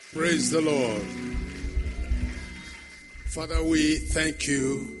Praise the Lord. Father, we thank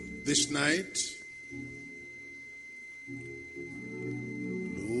you this night.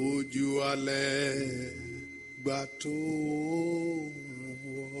 Lójú alẹ́ gbà tó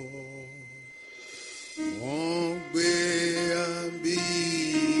wọ́n gbé àbí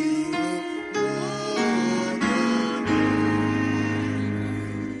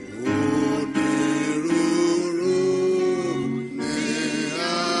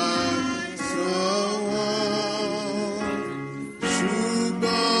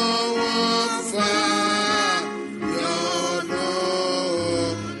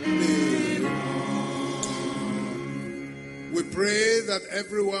that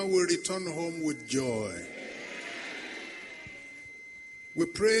everyone will return home with joy. We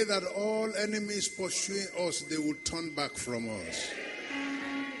pray that all enemies pursuing us, they will turn back from us.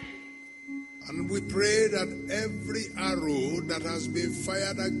 And we pray that every arrow that has been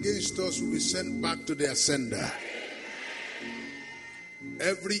fired against us will be sent back to their sender.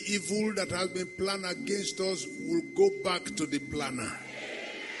 Every evil that has been planned against us will go back to the planner.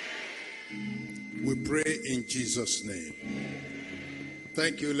 We pray in Jesus' name.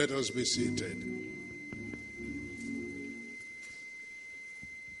 Thank you. Let us be seated.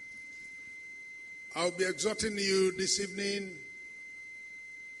 I'll be exhorting you this evening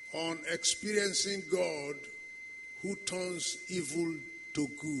on experiencing God who turns evil to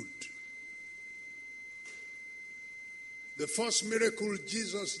good. The first miracle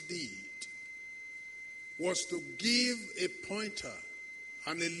Jesus did was to give a pointer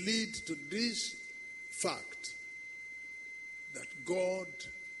and a lead to this fact that God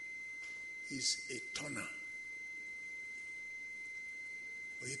is a turner.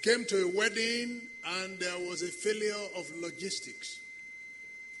 He came to a wedding and there was a failure of logistics.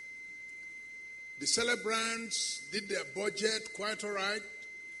 The celebrants did their budget quite all right.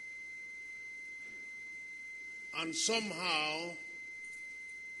 And somehow,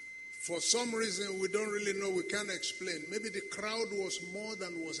 for some reason we don't really know, we can't explain. Maybe the crowd was more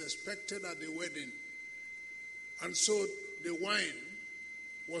than was expected at the wedding. And so the wine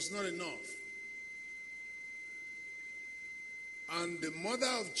was not enough. And the mother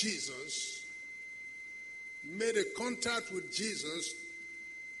of Jesus made a contact with Jesus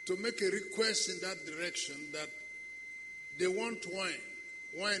to make a request in that direction that they want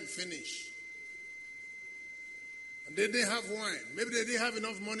wine finished. And they didn't have wine. Maybe they didn't have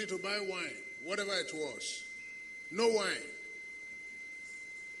enough money to buy wine, whatever it was. No wine.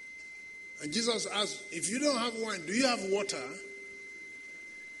 And Jesus asked, if you don't have wine, do you have water?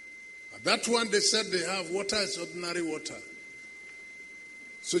 At that one they said they have water, is ordinary water.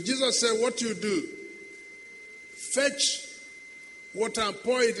 So Jesus said, what you do, fetch water and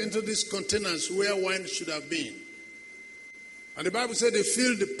pour it into these containers where wine should have been. And the Bible said they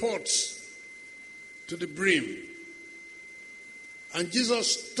filled the pots to the brim. And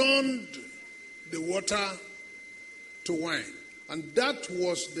Jesus turned the water to wine. And that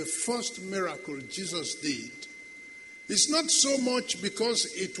was the first miracle Jesus did. It's not so much because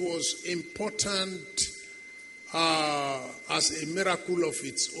it was important as a miracle of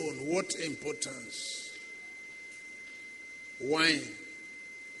its own. What importance? Wine.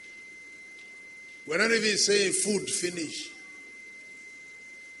 We're not even saying food finish.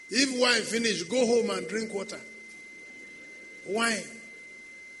 If wine finish, go home and drink water. Wine.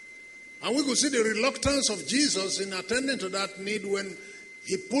 And we could see the reluctance of Jesus in attending to that need when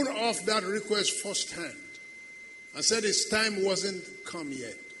he put off that request firsthand and said his time wasn't come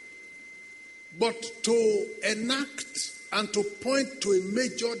yet. But to enact and to point to a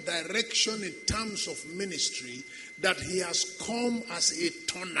major direction in terms of ministry, that he has come as a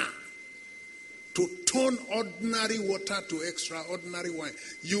turner to turn ordinary water to extraordinary wine.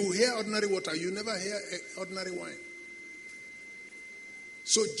 You hear ordinary water, you never hear ordinary wine.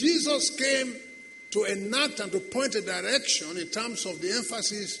 So Jesus came to enact and to point a direction in terms of the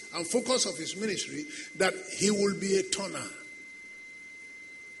emphasis and focus of his ministry, that he will be a turner.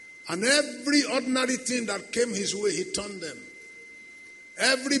 And every ordinary thing that came his way, he turned them.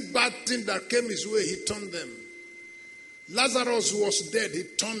 Every bad thing that came his way, he turned them. Lazarus was dead, he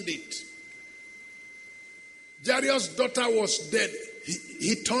turned it. Jairus' daughter was dead,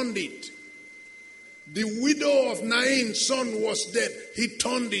 he turned it. The widow of Nain's son was dead, he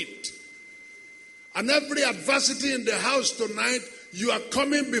turned it. And every adversity in the house tonight, you are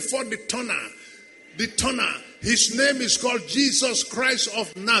coming before the turner. The turner, his name is called Jesus Christ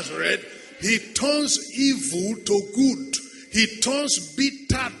of Nazareth. He turns evil to good. He turns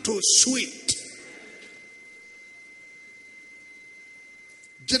bitter to sweet.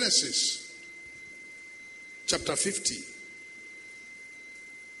 Genesis chapter 50.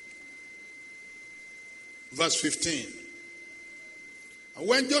 Verse 15. And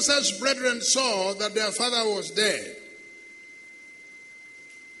when Joseph's brethren saw that their father was dead,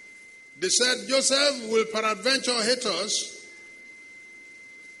 they said, Joseph will peradventure hate us,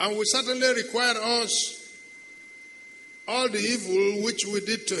 and will certainly require us all the evil which we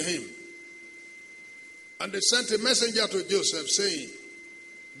did to him. And they sent a messenger to Joseph, saying,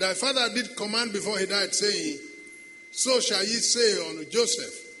 Thy father did command before he died, saying, So shall ye say unto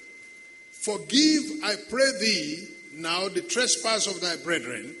Joseph, Forgive, I pray thee, now the trespass of thy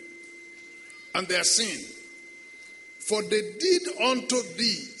brethren, and their sin. For they did unto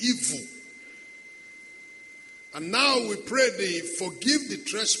thee evil. And now we pray thee, forgive the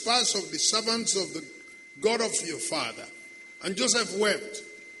trespass of the servants of the God of your father. And Joseph wept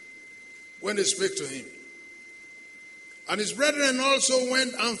when they spake to him. And his brethren also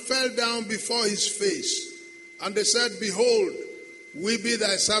went and fell down before his face. And they said, Behold, we be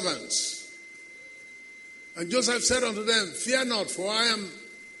thy servants. And Joseph said unto them, Fear not, for am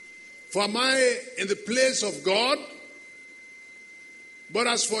I in the place of God? But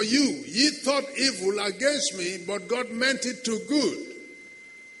as for you, ye thought evil against me, but God meant it to good,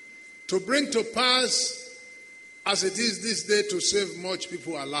 to bring to pass as it is this day to save much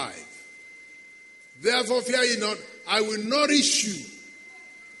people alive. Therefore fear ye not, I will nourish you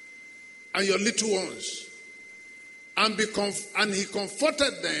and your little ones. And he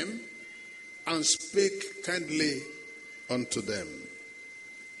comforted them and spake kindly unto them.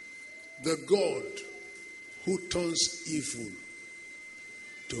 The God who turns evil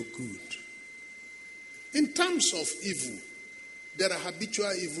to good. In terms of evil, there are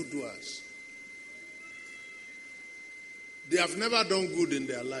habitual evildoers. They have never done good in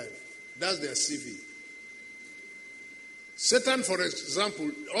their life. That's their CV. Satan, for example,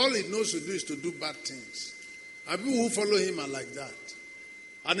 all he knows to do is to do bad things. And people who follow him are like that.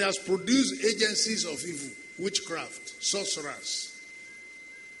 And he has produced agencies of evil, witchcraft, sorcerers,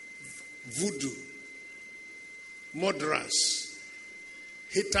 voodoo, murderers,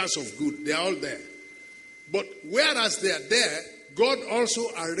 haters of good. They are all there. But whereas they are there, God also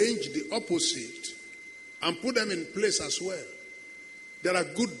arranged the opposite and put them in place as well. There are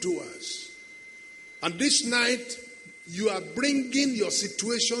good doers. And this night, you are bringing your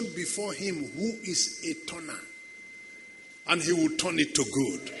situation before him who is a turner. And he will turn it to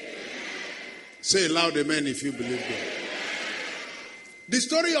good. Amen. Say loud amen if you believe that. The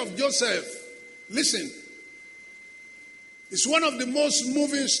story of Joseph, listen, it's one of the most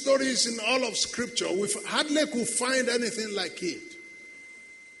moving stories in all of Scripture. We hardly could find anything like it.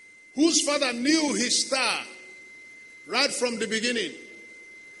 Whose father knew his star right from the beginning.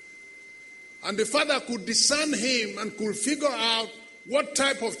 And the father could discern him and could figure out what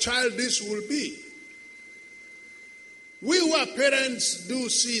type of child this will be. We who are parents do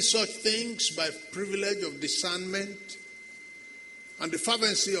see such things by privilege of discernment and the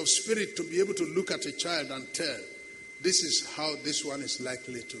fervency of spirit to be able to look at a child and tell, this is how this one is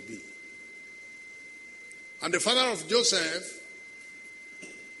likely to be. And the father of Joseph,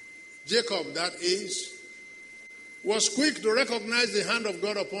 Jacob that is, was quick to recognize the hand of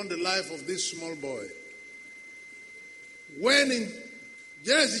God upon the life of this small boy. When in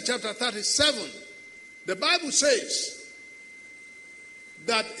Genesis chapter 37, the Bible says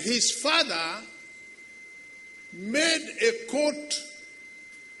that his father made a coat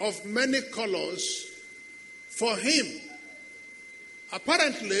of many colors for him.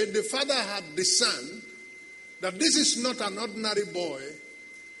 Apparently, the father had discerned that this is not an ordinary boy.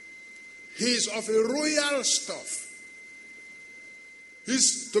 He is of a royal stuff.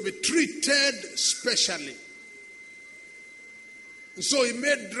 He's to be treated specially. So he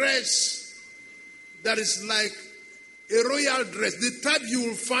made dress that is like a royal dress, the type you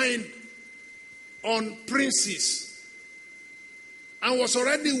will find on princes, and was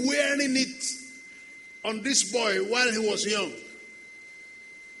already wearing it on this boy while he was young.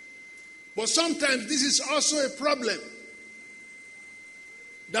 But sometimes this is also a problem,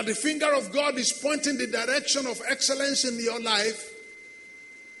 that the finger of God is pointing the direction of excellence in your life,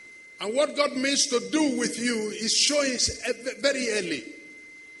 and what God means to do with you is showing very early.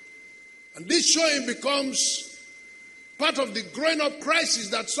 And this showing becomes part of the growing up crisis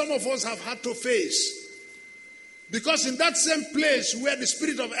that some of us have had to face. Because in that same place where the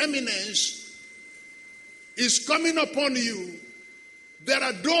spirit of eminence is coming upon you, there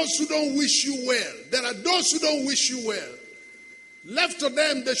are those who don't wish you well. There are those who don't wish you well. Left to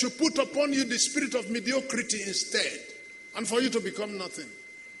them, they should put upon you the spirit of mediocrity instead, and for you to become nothing.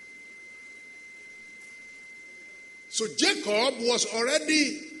 So Jacob was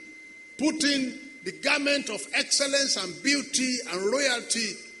already putting the garment of excellence and beauty and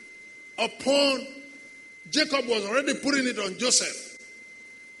royalty upon Jacob was already putting it on Joseph.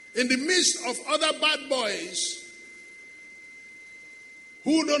 In the midst of other bad boys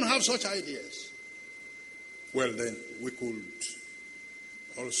who don't have such ideas. Well, then we could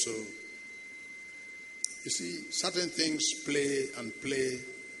also, you see, certain things play and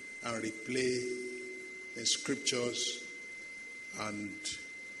replay in scriptures, and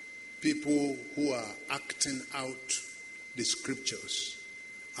people who are acting out the scriptures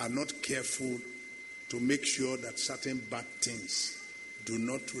are not careful to make sure that certain bad things do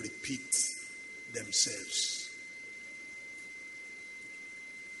not repeat themselves.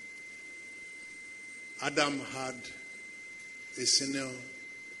 Adam had a senior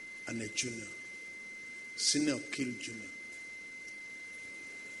and a junior. Senior killed junior.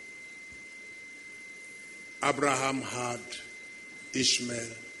 Abraham had Ishmael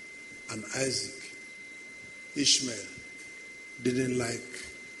and Isaac. Ishmael didn't like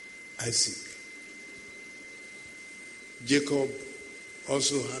Isaac. Jacob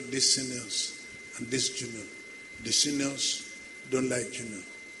also had these seniors and this junior. The seniors don't like junior.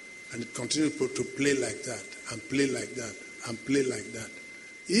 And it continues to play like that, and play like that, and play like that.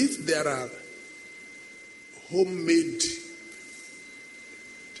 If there are homemade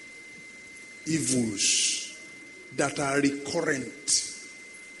evils that are recurrent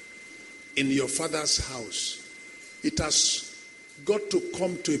in your father's house, it has got to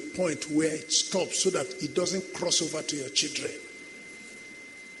come to a point where it stops so that it doesn't cross over to your children.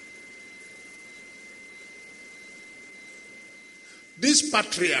 These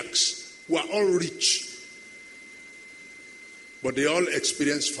patriarchs were all rich, but they all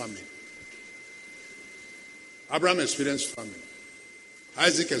experienced famine. Abraham experienced famine.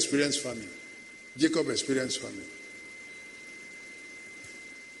 Isaac experienced famine. Jacob experienced famine.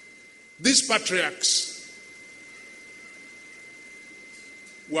 These patriarchs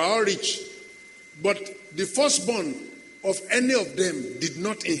were all rich, but the firstborn of any of them did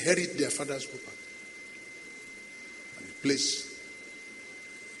not inherit their father's property and the place.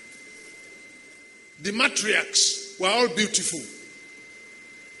 The matriarchs were all beautiful.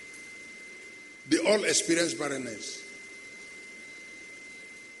 They all experienced barrenness.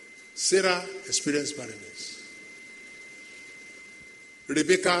 Sarah experienced barrenness.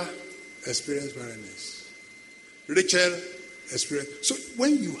 Rebecca experienced barrenness. Rachel experienced. So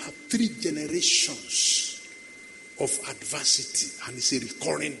when you have 3 generations of adversity and it's a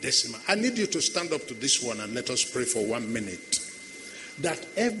recurring decimal, I need you to stand up to this one and let us pray for 1 minute. That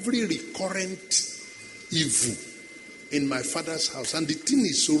every recurrent evil in my father's house, and the thing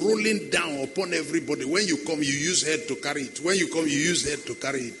is rolling down upon everybody. When you come, you use head to carry it. When you come, you use head to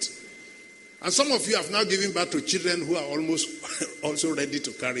carry it. And some of you have now given birth to children who are almost also ready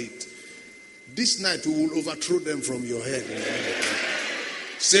to carry it. This night we will overthrow them from your head.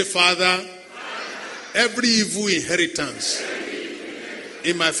 Say, Father, every evil inheritance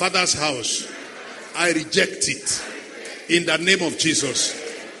in my father's house, I reject it in the name of Jesus.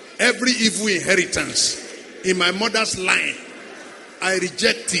 Every evil inheritance in my mother's line, I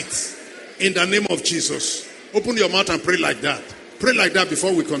reject it in the name of Jesus. Open your mouth and pray like that. Pray like that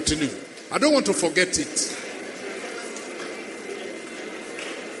before we continue. I don't want to forget it.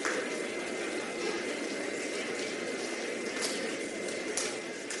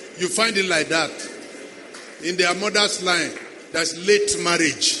 You find it like that. In their mother's line, there's late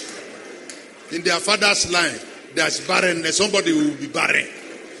marriage. In their father's line, there's barrenness. Somebody will be barren.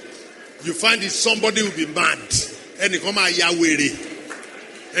 You find it, somebody will be mad. And come out ya weary.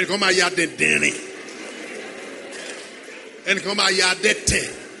 And come out ya dendere. And come out ya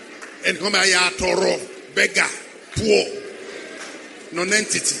dete. And come out ya toro, beggar, poor,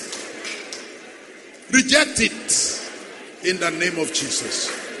 non-entity. Reject it in the name of Jesus.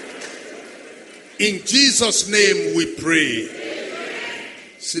 In Jesus' name we pray. Amen.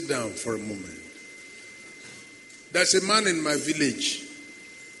 Sit down for a moment. There's a man in my village.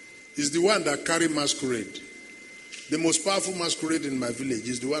 He's the one that carried masquerade. The most powerful masquerade in my village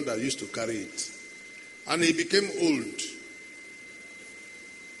is the one that used to carry it. And he became old.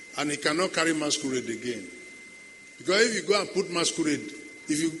 And he cannot carry masquerade again. Because if you go and put masquerade,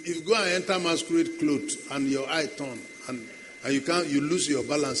 if you go and enter masquerade clothes and your eye turn and you lose your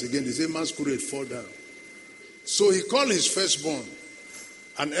balance again, they say masquerade fall down. So he called his firstborn,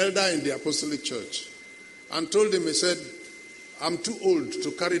 an elder in the apostolic church, and told him, he said, I'm too old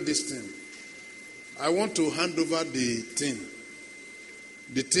to carry this thing. I want to hand over the thing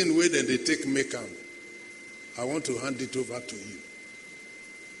where they take makeup. I want to hand it over to you.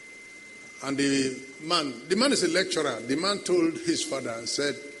 And the man is a lecturer. The man told his father and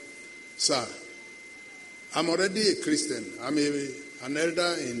said, Sir, I'm already a Christian. I'm an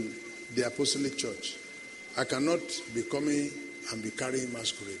elder in the apostolic church. I cannot be coming and be carrying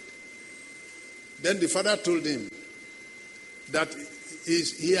masquerade. Then the father told him that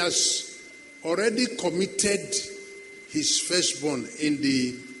he has already committed his firstborn in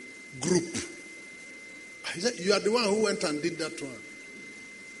the group. He said, you are the one who went and did that one.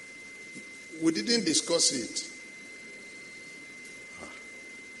 We didn't discuss it.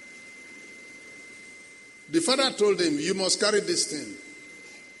 The father told him, you must carry this thing.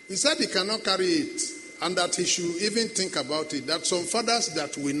 He said he cannot carry it and that he should even think about it. That some fathers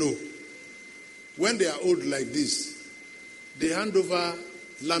that we know, when they are old like this, they hand over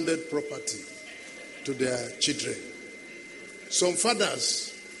landed property to their children. Some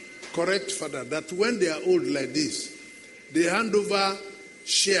fathers, correct father, that when they are old like this, they hand over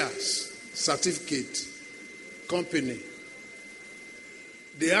shares, certificate, company.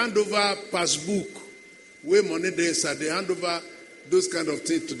 They hand over passbook, where money there is, they hand over those kind of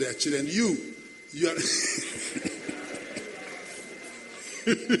things to their children. You are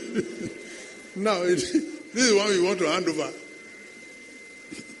now this is what we want to hand over.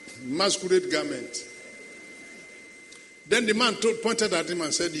 Masquerade garment. Then the man pointed at him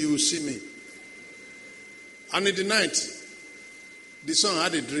and said, you will see me. And in the night, the son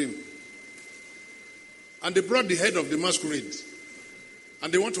had a dream. And they brought the head of the masquerade.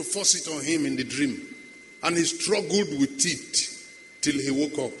 And they want to force it on him in the dream. And he struggled with it till he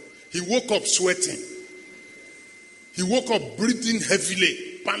woke up. He woke up sweating. He woke up breathing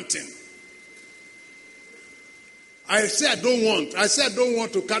heavily, panting. I said, I don't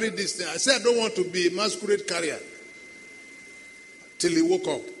want to carry this thing. I said, I don't want to be a masquerade carrier. Till he woke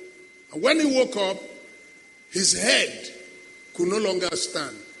up. And when he woke up, his head could no longer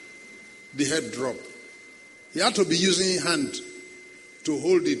stand. The head dropped. He had to be using his hand to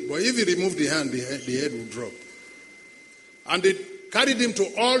hold it. But if he removed the hand, the head would drop. And they carried him to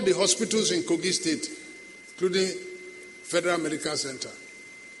all the hospitals in Kogi State, including Federal Medical Center.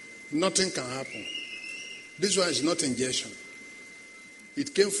 Nothing can happen. This one is not injection.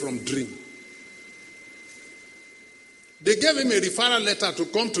 It came from dream. They gave him a referral letter to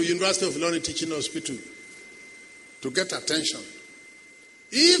come to University of Ilorin Teaching Hospital to get attention.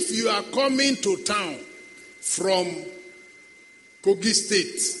 If you are coming to town from Kogi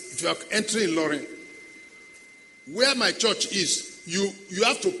State, if you are entering Ilorin, where my church is, you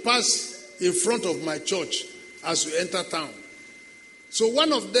have to pass in front of my church as you enter town. So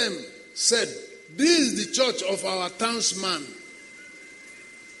one of them said, this is the church of our townsman.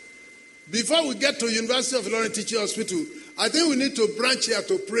 Before we get to University of Ilorin Teaching Hospital, I think we need to branch here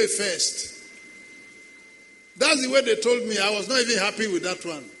to pray first. That's the way they told me. I was not even happy with that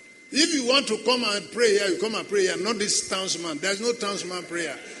one. If you want to come and pray here, you come and pray here, not this townsman. There's no townsman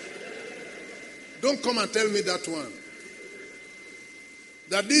prayer. Don't come and tell me that one.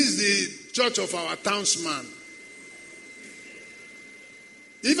 That this is the church of our townsman.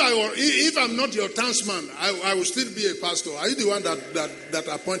 If I'm not your townsman, I will still be a pastor. Are you the one that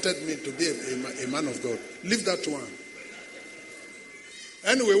appointed me to be a man of God? Leave that one.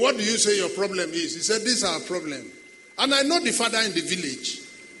 Anyway, what do you say your problem is? He said, this is our problem. And I know the father in the village,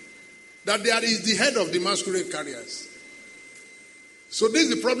 that there is the head of the masquerade carriers. So this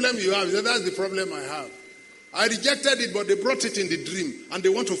is the problem you have. He said, that's the problem I have. I rejected it, but they brought it in the dream, and they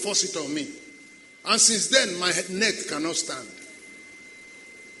want to force it on me. And since then, my neck cannot stand.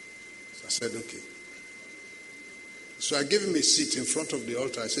 So I said, okay. So I gave him a seat in front of the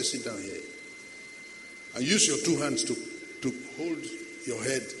altar. I said, sit down here. And use your two hands to hold your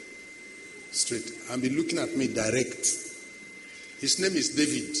head straight and be looking at me direct. His name is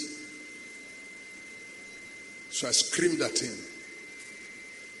David. So I screamed at him.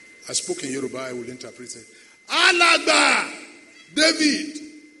 I spoke in Yoruba, I will interpret it. Alagba, David,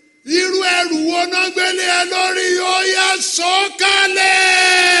 irú ẹrù wo ná gbélé ẹ lórí, ó yá sọ̀kalẹ̀.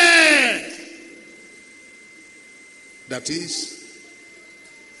 That is,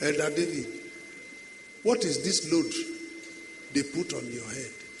 Elder David, what is this load they put on your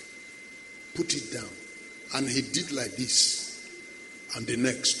head? Put it down. And he did like this, and the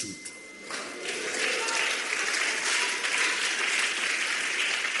neck stood.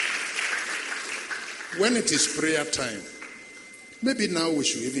 When it is prayer time, maybe now we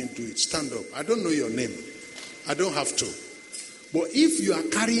should even do it. Stand up. I don't know your name. I don't have to. But if you are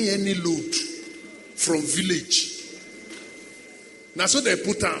carrying any load from village, now so they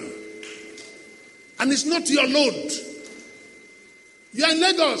put on, and it's not your load. You are in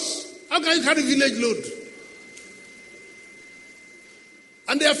Lagos. How can you carry village load?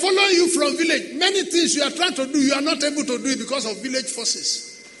 And they are following you from village. Many things you are trying to do, you are not able to do it because of village forces.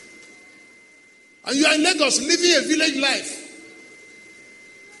 And you are in Lagos living a village life.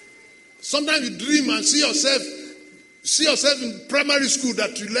 Sometimes you dream and see yourself in primary school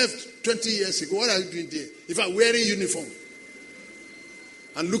that you left 20 years ago. What are you doing there? If I'm wearing uniform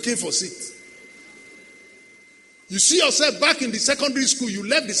and looking for seats. You see yourself back in the secondary school. You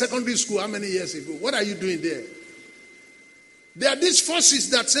left the secondary school how many years ago? What are you doing there? There are these forces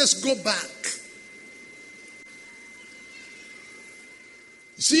that says go back.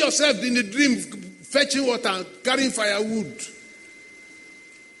 You see yourself in a dream fetching water, carrying firewood.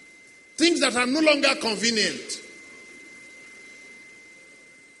 Things that are no longer convenient.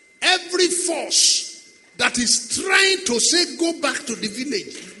 Every force that is trying to say go back to the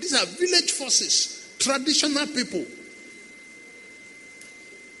village. These are village forces, traditional people.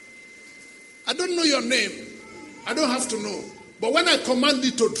 I don't know your name. I don't have to know. But when I command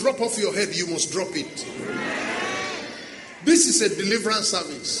it to drop off your head, you must drop it. This is a deliverance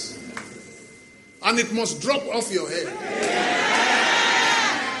service. And it must drop off your head.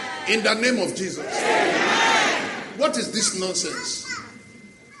 In the name of Jesus. What is this nonsense?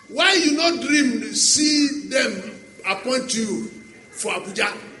 Why you not dream, see them appoint you for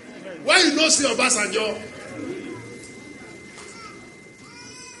Abuja? Why you not see Obasanjo?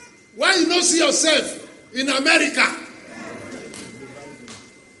 Why you not see yourself in America?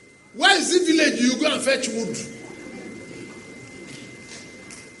 Why is the village you go and fetch wood?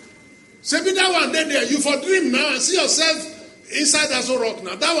 Say me that one day there, you for dream now and see yourself inside Aso Rock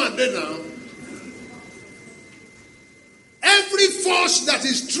now. That one day now. Every force that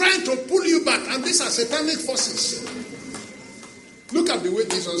is trying to pull you back, and these are satanic forces. Look at the way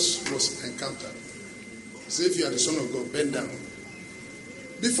Jesus was encountered. Say, if you are the Son of God, bend down.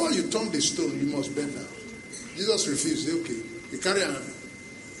 Before you turn the stone, you must bend down. Jesus refused. Say, okay, you carry on.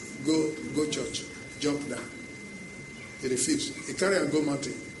 Go church. Jump down. He refused. He carry on, go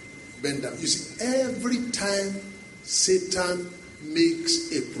mountain. Bend down. You see, every time Satan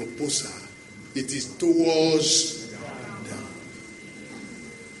makes a proposal, it is towards down.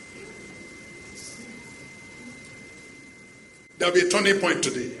 There will be a turning point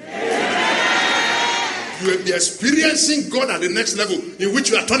today. You will be experiencing God at the next level in which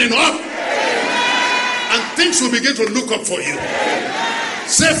you are turning up. And things will begin to look up for you.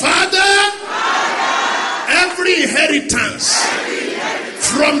 Say, Father, every inheritance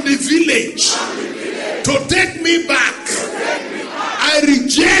from the village to take me back, I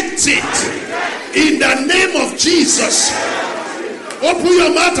reject it in the name of Jesus. Open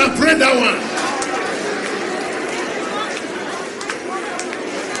your mouth and pray that one.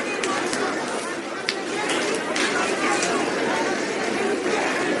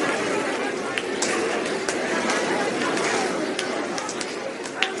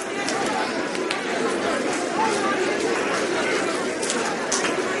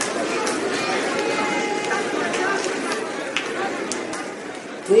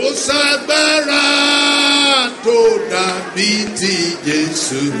 Kò ságbára tó dàbí ti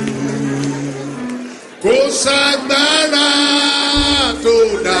Jésù. Kò ságbára tó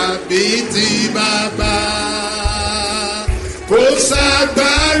dàbí ti Bàbá. Kò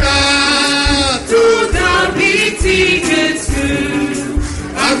ságbára tó dàbí ti Jésù.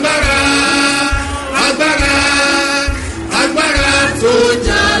 Agbára, agbára, agbára tó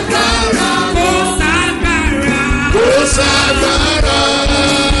jágbára. Kò ságbára.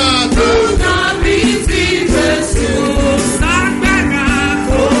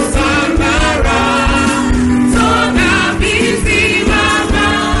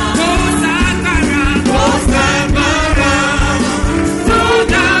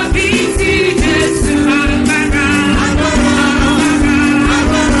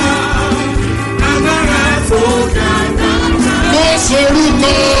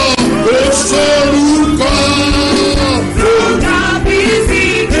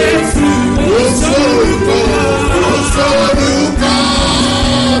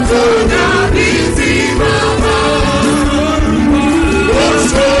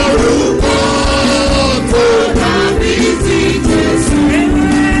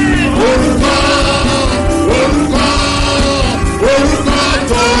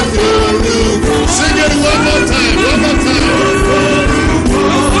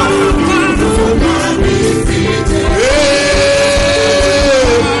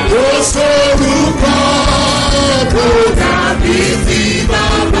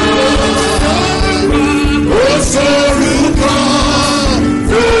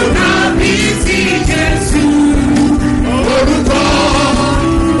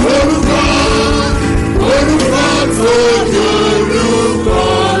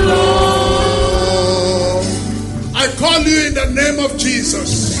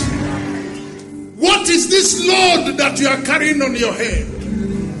 That you are carrying on your head.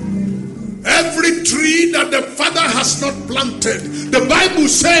 Every tree that the Father has not planted, the Bible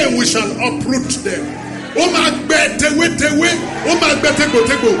says we shall uproot them.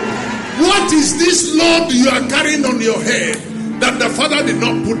 What is this load you are carrying on your head that the Father did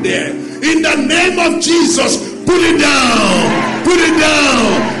not put there? In the name of Jesus, put it down. Put it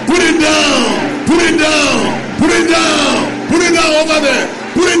down. Put it down. Put it down. Put it down. Put it down over there.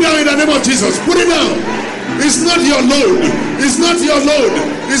 Put it down in the name of Jesus. Put it down. It's not your load. It's not your load.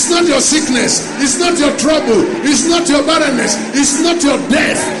 It's not your sickness. It's not your trouble. It's not your barrenness. It's not your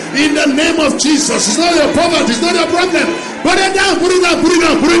death. In the name of Jesus. It's not your poverty. It's not your problem. Put it down. Put it down. Put it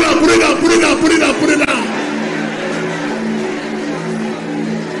down. Put it down. Put it down. Put it down. Put it down. Put it down.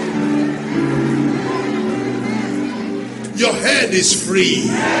 Your head is free.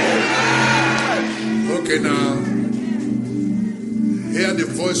 Okay, now hear the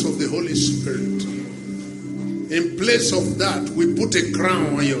voice of the Holy Spirit. In place of that, we put a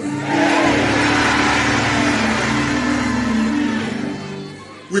crown on your head.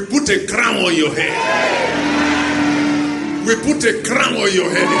 We put a crown on your head. We put a crown on your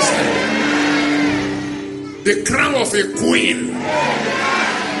head instead. The crown of a queen.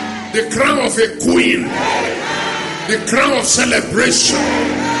 The crown of a queen. The crown of celebration.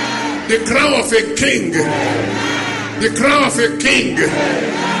 The crown of a king. The crown of a king.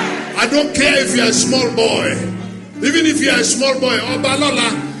 I don't care if you are a small boy. Even if you are a small boy,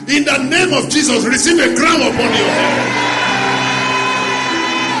 Obalola, in the name of Jesus, receive a crown upon your head.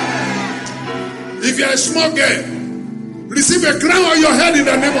 If you are a small girl, receive a crown on your head in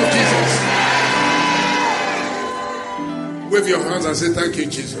the name of Jesus. Wave your hands and say, thank you,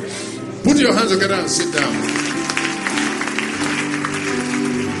 Jesus. Put your hands together and sit down.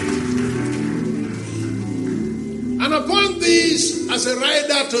 And upon this, as a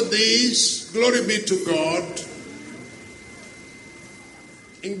rider to this, glory be to God.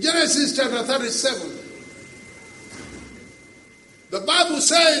 In Genesis chapter 37, the Bible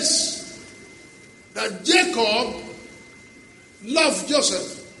says that Jacob loved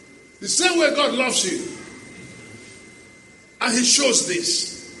Joseph the same way God loves you. And he shows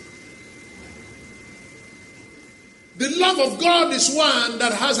this. The love of God is one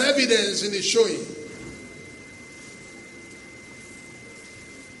that has evidence in his showing.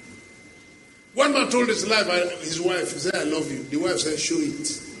 One man told his wife, he said, I love you. The wife said, show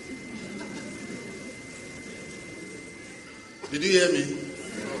it. Did you hear me?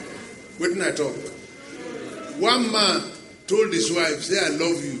 Where did I talk? One man told his wife, say, I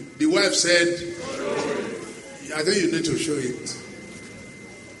love you. The wife said, I think you need to show it.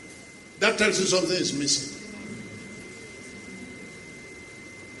 That tells you something is missing.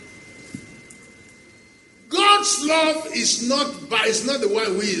 God's love is not the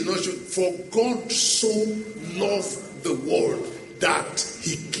one we is not sure. For God so loved the world that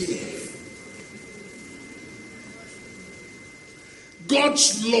he gave.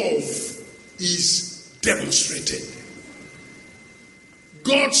 God's love is demonstrated.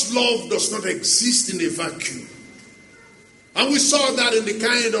 God's love does not exist in a vacuum. And we saw that in the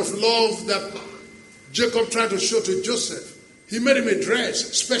kind of love that Jacob tried to show to Joseph. He made him a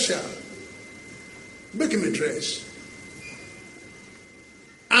dress, special. Make him a dress.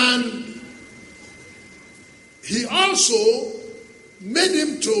 And he also made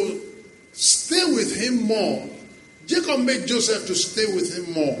him to stay with him more. Jacob made Joseph to stay with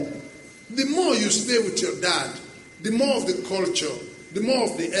him more. The more you stay with your dad, the more of the culture, the more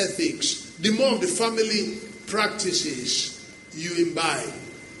of the ethics, the more of the family practices you imbibe.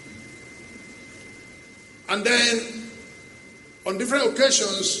 And then, on different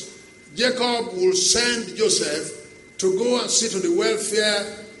occasions, Jacob will send Joseph to go and see to the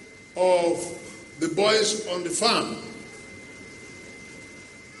welfare of the boys on the farm.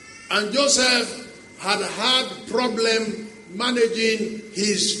 And Joseph had problem managing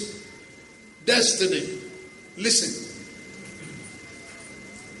his destiny. Listen.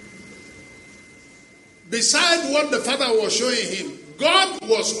 Beside what the father was showing him, God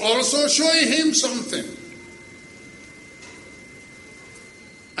was also showing him something.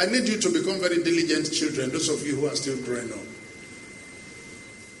 I need you to become very diligent children, those of you who are still growing up.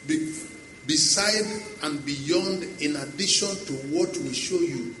 Beside and beyond, in addition to what we show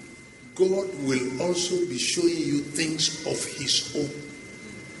you, God will also be showing you things of his own.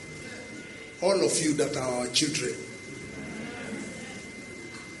 All of you that are our children.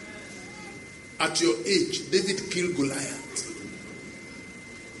 At your age, David killed Goliath.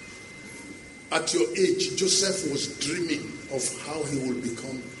 At your age, Joseph was dreaming of how he will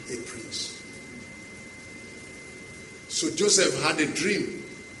become a prince. So Joseph had a dream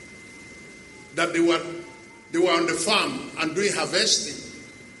that they were on the farm and doing harvesting.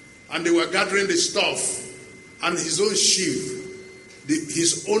 And they were gathering the stuff and his own sheaf,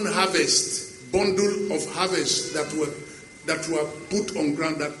 his own harvest, bundle of harvest that were put on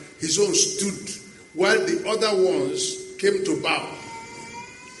ground, that his own stood, while the other ones came to bow.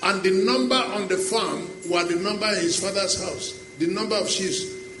 And the number on the farm were the number in his father's house. The number of sheep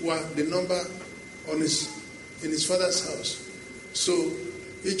were the number in his father's house. So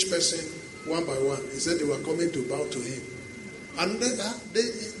each person, one by one, he said they were coming to bow to him. And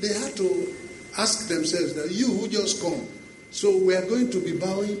they had to ask themselves that, you who just come, so we are going to be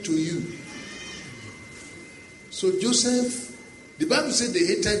bowing to you. So Joseph, the Bible said they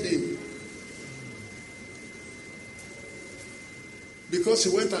hated him because he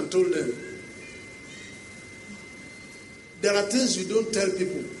went and told them, there are things you don't tell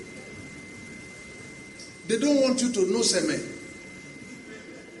people. They don't want you to know semen.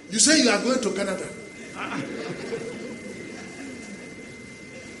 You say you are going to Canada.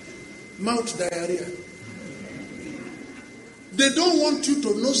 Mouth diarrhea. They don't want you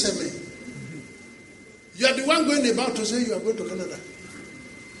to know semen. You are the one going about to say you are going to Canada.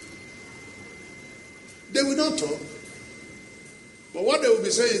 They will not talk. But what they will be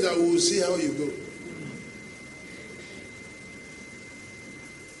saying is that we will see how you go.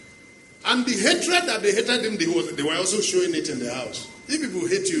 And the hatred that they hated him, they were also showing it in the house. If people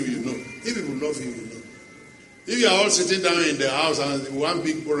hate you, you know. If people love you, you know. If you are all sitting down in the house and one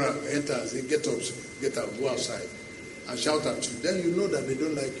big brother enters, they get up, go outside and shout at you, then you know that they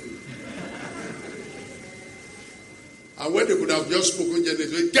don't like you. And when they could have just spoken gently,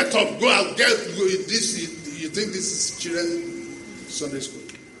 they say, get up, go out, go. You think this is children's Sunday school?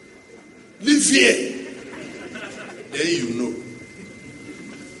 Live here. Then you know.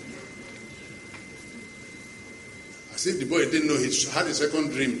 As if the boy didn't know, he had a second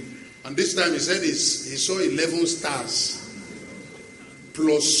dream. And this time he said he saw 11 stars,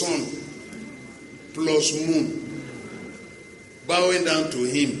 plus sun, plus moon, bowing down to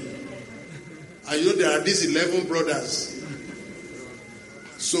him. And you know there are these 11 brothers.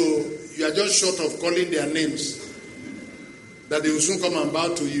 So you are just short of calling their names, that they will soon come and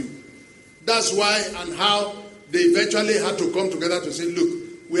bow to you. That's why and how they eventually had to come together to say, look,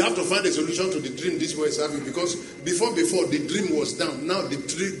 we have to find a solution to the dream this boy is having, because before the dream was down. Now the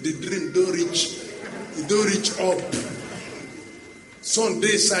dream don't reach up. Sun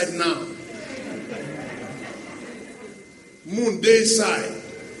day side now. Moon day side.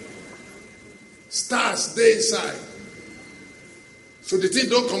 Stars day side. So the thing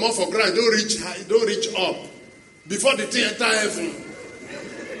don't come off for ground, don't reach up. Before the thing enter heaven,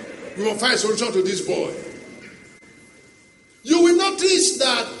 we will find a solution to this boy. You will notice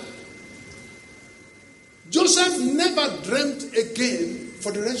that Joseph never dreamt again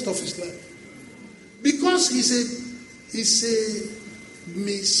for the rest of his life, because he's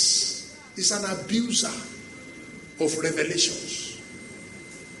an abuser of revelations.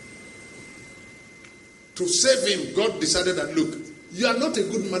 To save him, God decided that, look, you are not a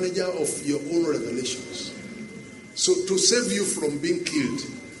good manager of your own revelations. So to save you from being killed,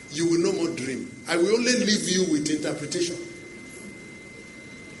 you will no more dream. I will only leave you with interpretation.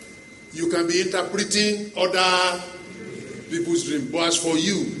 You can be interpreting other people's dreams. But as for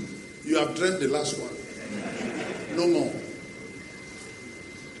you, you have dreamt the last one. No more.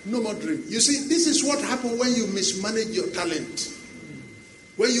 No more dream. You see, this is what happens when you mismanage your talent.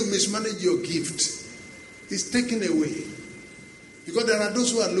 When you mismanage your gift, it's taken away. Because there are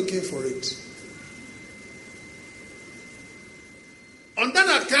those who are looking for it. On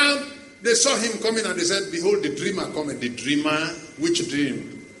that account, they saw him coming and they said, behold, the dreamer coming. The dreamer, which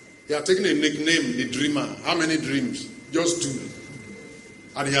dream? He has taken a nickname, the dreamer. How many dreams? Just 2.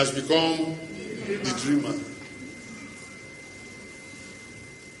 And he has become the dreamer.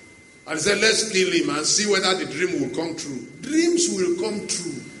 And he said, let's kill him and see whether the dream will come true. Dreams will come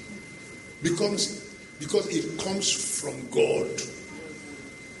true because it comes from God.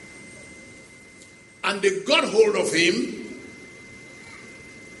 And they got hold of him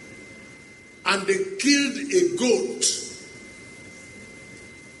and they killed a goat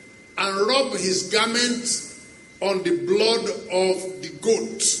and rubbed his garment on the blood of the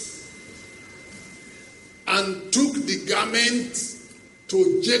goat, and took the garment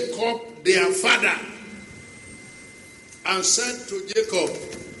to Jacob their father, and said to Jacob,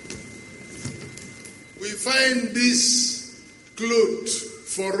 we find this cloth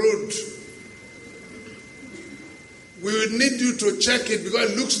for road. We will need you to check it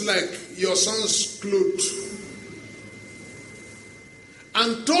because it looks like your son's cloth.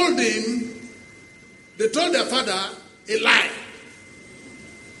 And told him, they told their father a lie.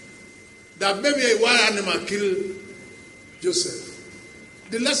 That maybe a wild animal killed Joseph.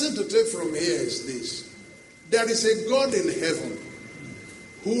 The lesson to take from here is this. There is a God in heaven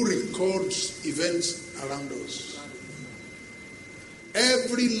who records events around us.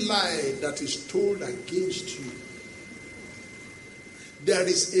 Every lie that is told against you, there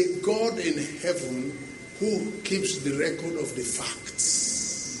is a God in heaven who keeps the record of the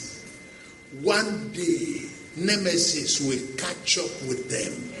facts. One day, Nemesis will catch up with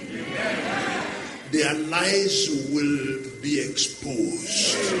them. Amen. Their lies will be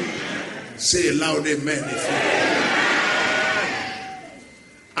exposed. Amen. Say a loud amen.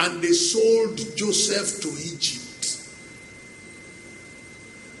 And they sold Joseph to Egypt.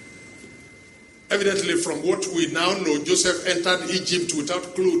 Evidently, from what we now know, Joseph entered Egypt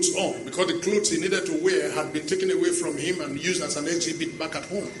without clothes on, because the clothes he needed to wear had been taken away from him and used as an exhibit back at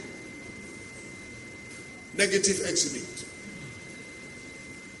home. Negative exhibit.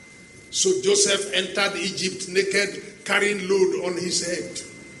 So Joseph entered Egypt naked, carrying load on his head.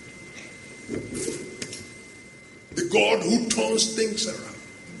 The God who turns things around.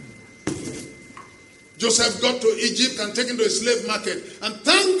 Joseph got to Egypt and taken to a slave market. And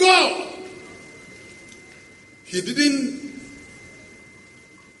thank God, he didn't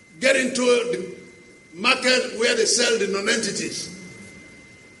get into the market where they sell the non-entities.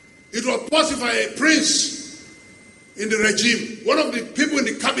 It was Potiphar, a prince in the regime, one of the people in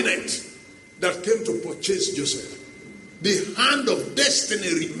the cabinet that came to purchase Joseph. The hand of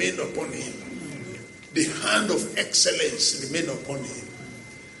destiny remained upon him. The hand of excellence remained upon him.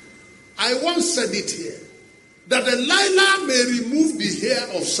 I once said it here, that Delilah may remove the hair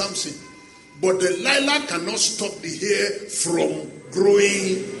of Samson, but Delilah cannot stop the hair from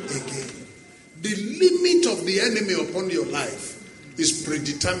growing again. The limit of the enemy upon your life is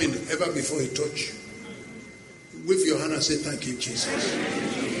predetermined ever before he touches you. Wave your hand and say, thank you, Jesus.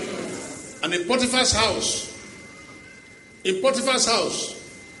 And in Potiphar's house,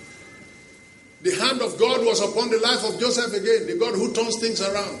 the hand of God was upon the life of Joseph again, the God who turns things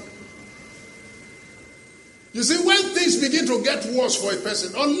around. You see, when things begin to get worse for a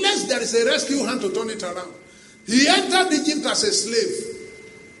person, unless there is a rescue hand to turn it around. He entered Egypt as a slave,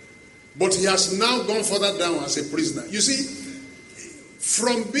 but he has now gone further down as a prisoner. You see,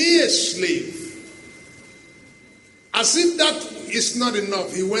 from being a slave, as if that is not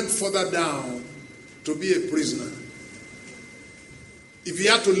enough, he went further down to be a prisoner. If he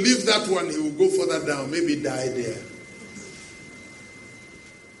had to leave that one, he would go further down, maybe die there.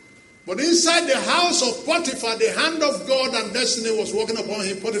 But inside the house of Potiphar, the hand of God and destiny was working upon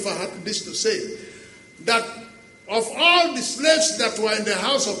him. Potiphar had this to say, that of all the slaves that were in the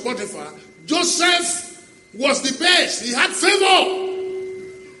house of Potiphar, Joseph was the best. He had favor.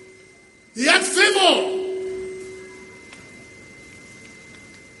 He had favor.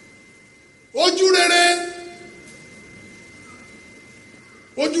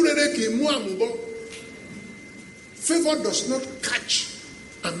 Favor does not catch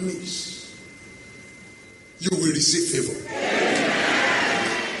and miss. You will receive favor.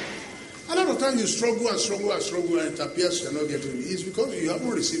 A lot of times you struggle and it appears you're not getting it. It's because you haven't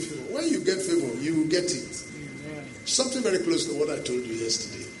received favor. When you get favor, you will get it. Something very close to what I told you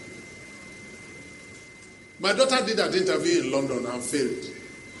yesterday. My daughter did an interview in London and failed.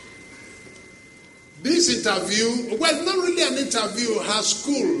 This interview, well, not really an interview, her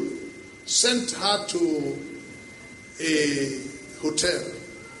school sent her to a hotel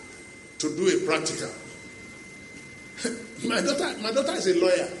to do a practical. My daughter is a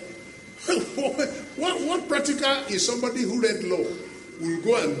lawyer. What practical is somebody who read law will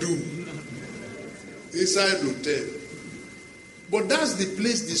go and do inside the hotel? But that's the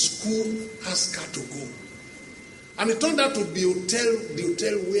place the school asked her to go. And it turned out to be the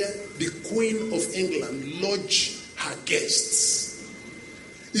hotel where the Queen of England lodged her guests.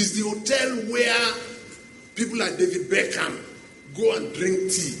 It's the hotel where people like David Beckham go and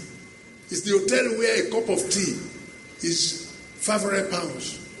drink tea. It's the hotel where a cup of tea is 500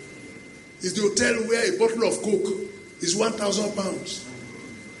 pounds. It's the hotel where a bottle of Coke is 1,000 pounds.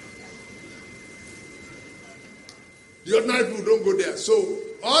 The ordinary people don't go there. So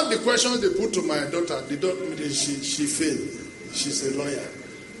all the questions they put to my daughter, she failed. She's a lawyer,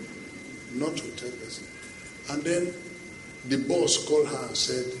 not hotel person. And then the boss called her and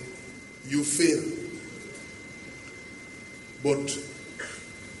said, "You failed, but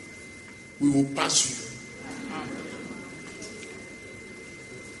we will pass you."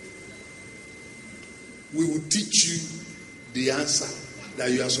 We will teach you the answer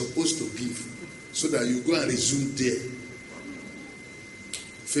that you are supposed to give so that you go and resume there.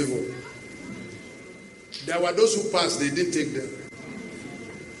 Favor. There were those who passed, they didn't take them.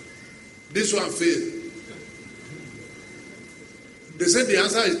 This one failed. They said the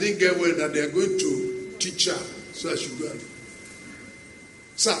answer is didn't get well, that they are going to teach her, so I should go.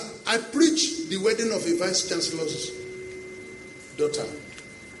 Sir, I preached the wedding of a vice chancellor's daughter,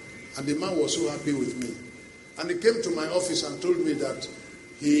 and the man was so happy with me. And he came to my office and told me that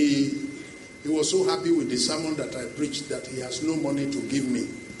he was so happy with the sermon that I preached that he has no money to give me.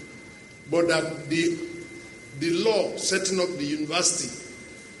 But that the law setting up the university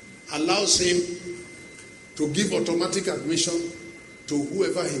allows him to give automatic admission to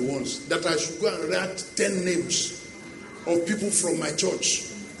whoever he wants. That I should go and write 10 names of people from my church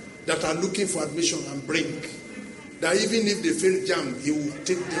that are looking for admission and bring. That even if they fail JAMB, he will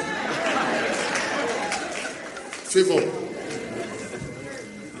take them. Favor.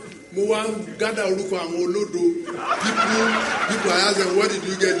 Muwan gather Oluko and Olodo. People I ask them, what did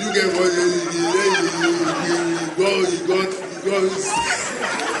you get? You get what you got.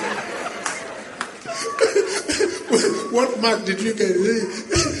 What mark did you get?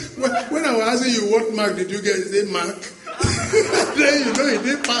 When I was asking you what mark did you get, you say mark. Then you know he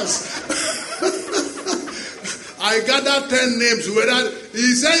didn't pass. I gathered 10 names. Whether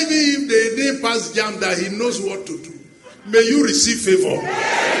he said even if they didn't pass JAMB, that he knows what to do. May you receive favor.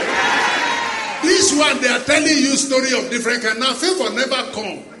 This one, they are telling you story of different kind. Now, favor never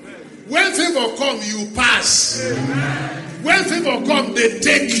come. When favor come, you pass. When favor come, they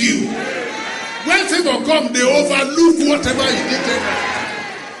take you. When favor come, they overlook whatever you did.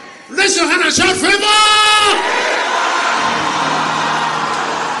 Raise your hand and shout, favor!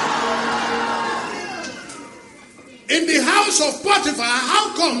 In the house of Potiphar,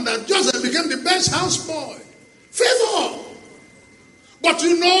 how come that Joseph became the best houseboy? Favor. But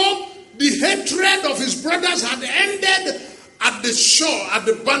you know, the hatred of his brothers had ended at the shore, at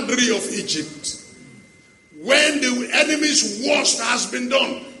the boundary of Egypt. When the enemy's worst has been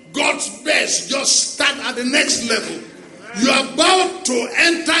done, God's best just start at the next level. You are about to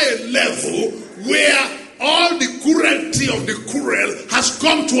enter a level where all the cruelty of the cruel has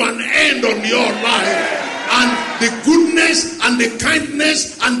come to an end on your life. And the goodness and the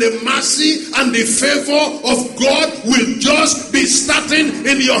kindness and the mercy and the favor of God will just be starting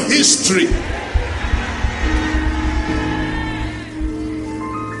in your history.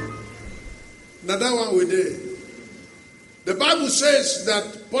 Now that one we did. The Bible says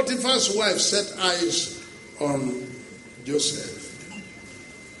that Potiphar's wife set eyes on Joseph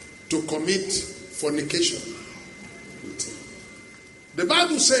to commit fornication with him. The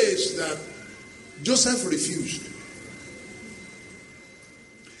Bible says that Joseph refused.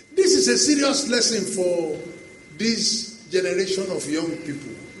 This is a serious lesson for this generation of young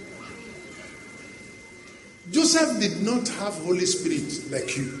people. Joseph did not have Holy Spirit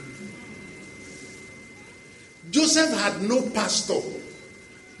like you. Joseph had no pastor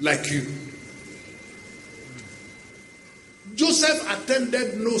like you. Joseph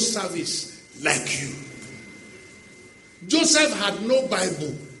attended no service like you. Joseph had no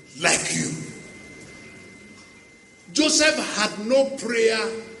Bible like you. Joseph had no prayer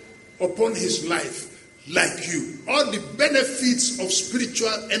upon his life like you. All the benefits of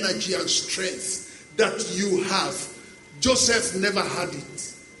spiritual energy and strength that you have, Joseph never had it.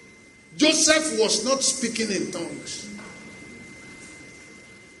 Joseph was not speaking in tongues.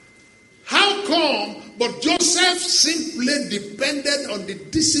 How come? But Joseph simply depended on the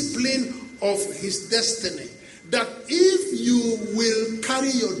discipline of his destiny. That if you will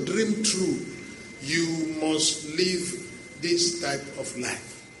carry your dream through, you must live this type of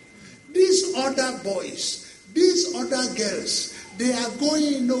life. These other boys, these other girls, they are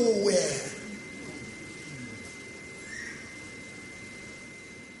going nowhere.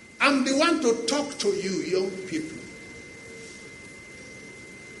 I'm the one to talk to you, young people.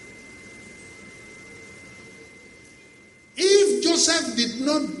 If Joseph did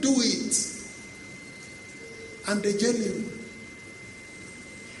not do it, and they jail him,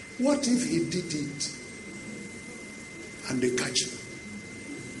 what if he did it and they catch him?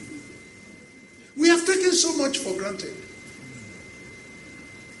 We have taken so much for granted.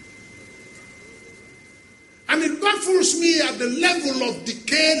 And it baffles me at the level of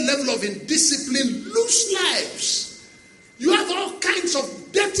decay, level of indiscipline, loose lives. You have all kinds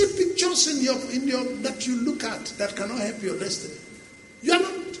of dirty pictures in your that you look at that cannot help your destiny. You are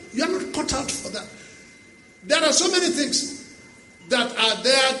not cut out for that. There are so many things that are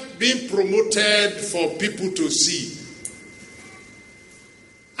there being promoted for people to see.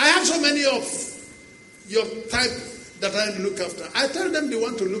 I have so many of your type that I look after. I tell them they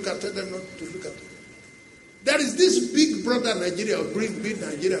want to look at, tell them not to look at. There is this big brother Nigeria, or big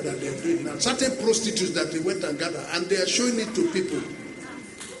Nigeria that they are doing now. Certain prostitutes that they went and gathered, and they are showing it to people.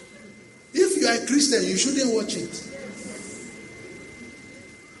 If you are a Christian, you shouldn't watch it.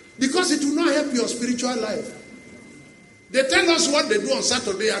 because it will not help your spiritual life. They tell us what they do on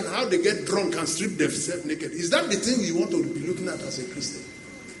Saturday and how they get drunk and strip themselves naked. Is that the thing we want to be looking at as a Christian?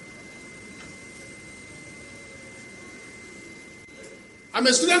 I'm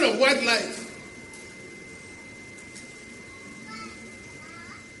a student of wildlife.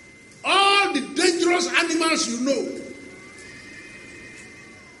 All the dangerous animals you know,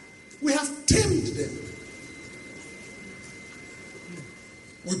 we have tamed them.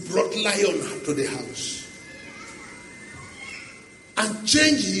 We brought lion to the house and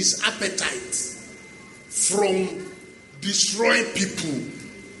changed his appetite from destroying people,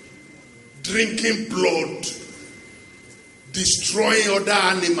 drinking blood, destroying other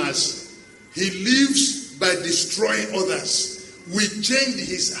animals. He lives by destroying others. We changed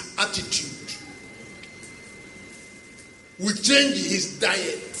his attitude. We changed his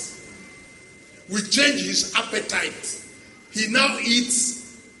diet. We changed his appetite. He now eats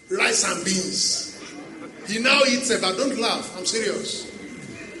rice and beans. He now eats about, don't laugh, I'm serious.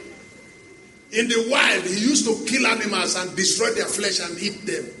 In the wild, he used to kill animals and destroy their flesh and eat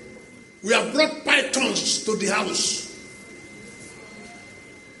them. We have brought pythons to the house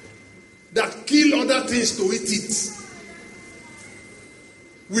that kill other things to eat it.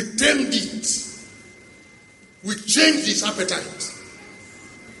 We tamed it. We changed its appetite.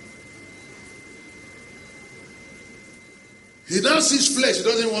 He now sees flesh, he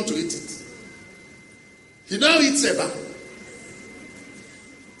doesn't want to eat it. He now eats eba.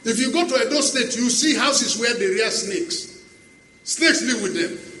 If you go to Edo State, you see houses where they rear snakes. Snakes live with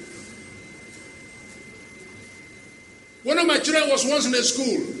them. One of my children was once in a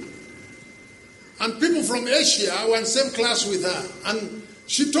school, and people from Asia were in the same class with her. And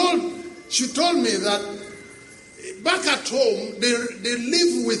she told me that back at home, they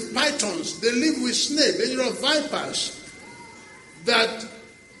live with pythons, they live with snakes, they live with vipers. That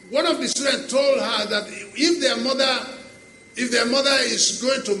one of the students told her that if their mother is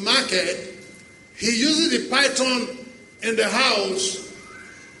going to market, he uses the python in the house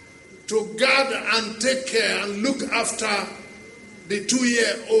to guard and take care and look after the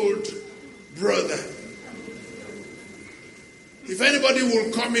 2-year-old brother. If anybody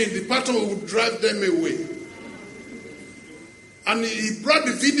will come in, the python will drive them away. And he brought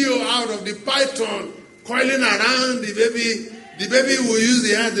the video out of the python coiling around the baby. The baby will use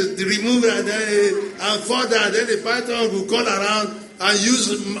the hand to remove it and further, and then the python will call around and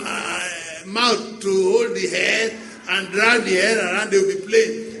use mouth to hold the head and drag the head around. They will be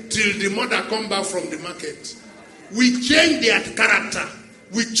playing till the mother come back from the market. We change their character.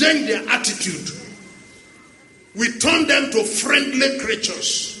 We change their attitude. We turn them to friendly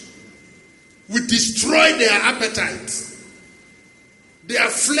creatures. We destroy their appetite. Their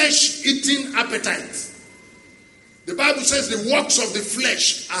flesh-eating appetite. The Bible says the works of the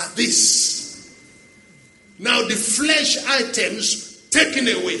flesh are this. Now the flesh items taken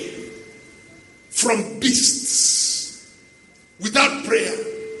away from beasts without prayer.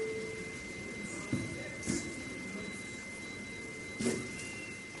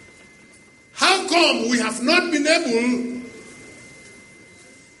 How come we have not been able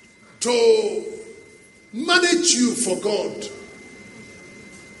to manage you for God?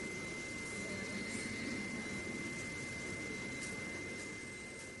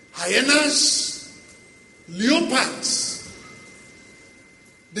 Hyenas, leopards,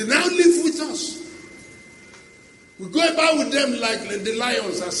 they now live with us. We go about with them like the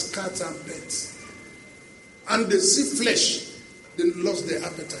lions as cats and pets. And they see flesh, they lost their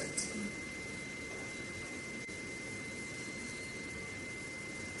appetite.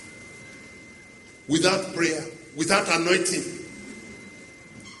 Without prayer, without anointing,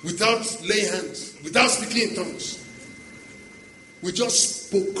 without laying hands, without speaking in tongues. We just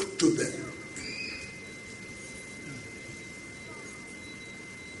spoke to them.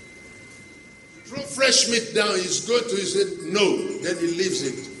 Throw fresh meat down, he's going to, he said, no. Then he leaves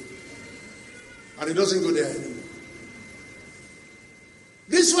it. And he doesn't go there anymore.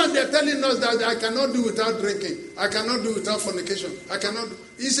 This one they're telling us that I cannot do without drinking. I cannot do without fornication. I cannot do.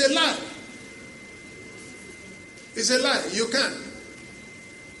 It's a lie. It's a lie. You can't.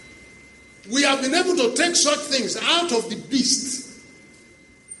 We have been able to take such things out of the beast.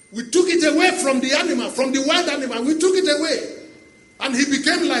 We took it away from the animal, from the wild animal. We took it away. And he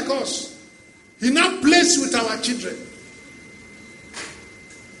became like us. He now plays with our children.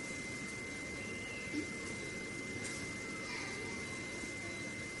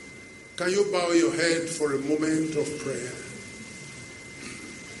 Can you bow your head for a moment of prayer?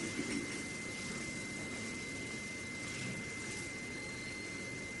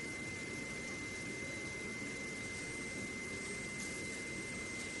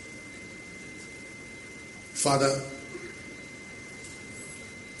 Father,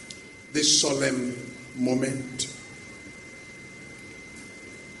 this solemn moment,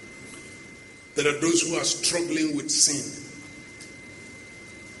 there are those who are struggling with sin.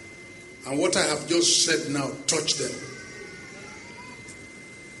 And what I have just said now touched them.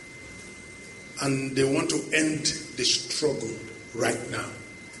 And they want to end the struggle right now.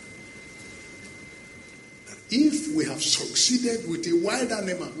 That if we have succeeded with a wild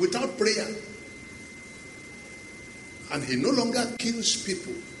animal without prayer, and he no longer kills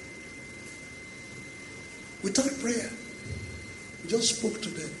people without prayer, just spoke to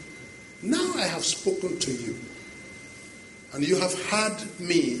them. Now I have spoken to you. And you have heard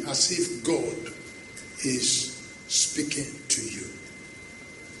me as if God is speaking to you.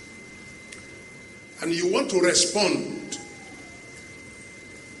 And you want to respond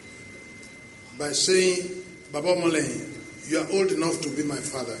by saying, Baba Mole, you are old enough to be my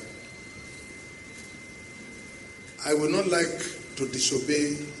father. I will not like to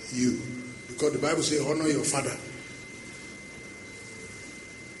disobey you, because the Bible says, honor your father.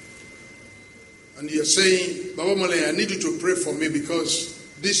 And you're saying, Baba Mole, I need you to pray for me because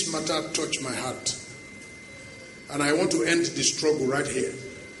this matter touched my heart. And I want to end the struggle right here.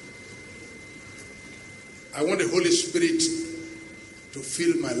 I want the Holy Spirit to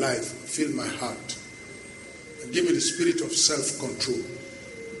fill my life, fill my heart. And give me the spirit of self-control.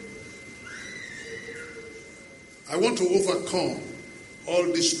 I want to overcome all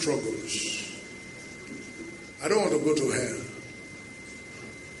these struggles. I don't want to go to hell.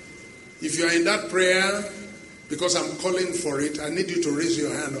 If you are in that prayer, because I'm calling for it, I need you to raise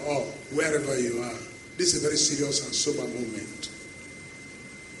your hand up wherever you are. This is a very serious and sober moment.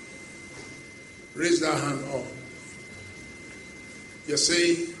 Raise that hand up. You're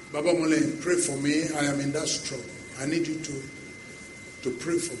saying, Baba Mole, pray for me. I am in that struggle. I need you to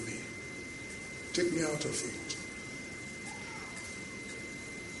pray for me. Take me out of it.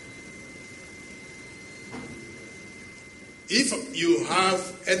 If you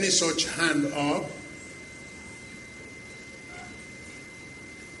have any such hand up,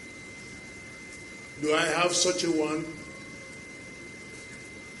 do I have such a one?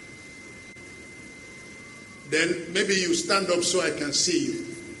 Then maybe you stand up so I can see you.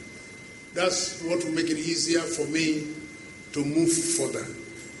 That's what will make it easier for me to move further.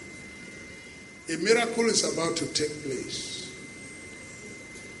 A miracle is about to take place.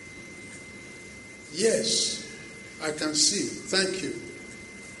 Yes. I can see. Thank you.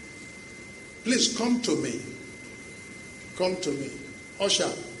 Please come to me. Come to me.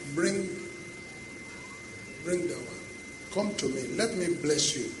 Usher, bring that one. Come to me. Let me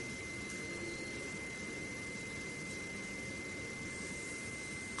bless you.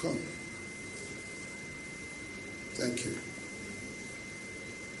 Come. Thank you.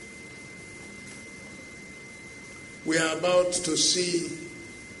 We are about to see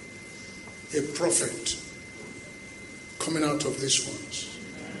a prophet coming out of these ones.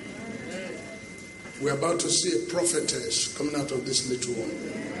 We're about to see a prophetess coming out of this little one.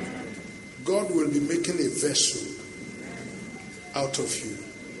 God will be making a vessel out of you.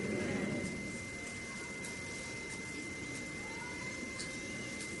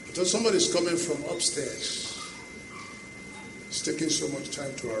 So somebody's coming from upstairs. It's taking so much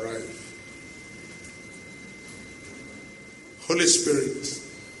time to arrive. Holy Spirit,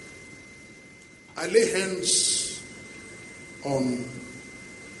 I lay hands on.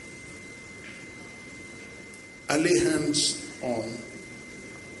 I lay hands on.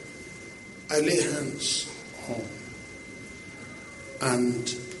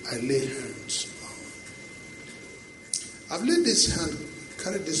 And I lay hands on. I've laid this hand,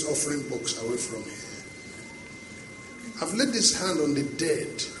 carried this offering box away from here. I've laid this hand on the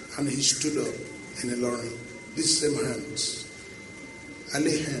dead, and he stood up in a lorry. These same hands. I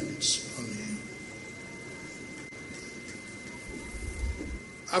lay hands on him.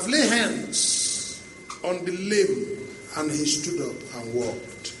 I've laid hands on the lame, and he stood up and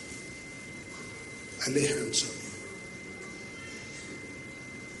walked. I lay hands on him.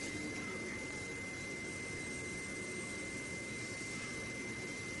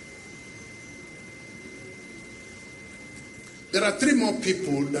 There are 3 more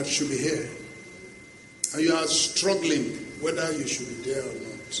people that should be here. And you are struggling whether you should be there or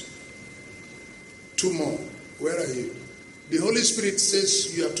not. 2 more. Where are you? The Holy Spirit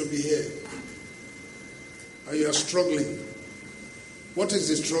says you have to be here. And you are struggling. What is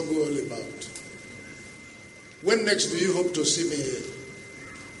the struggle all about? When next do you hope to see me here?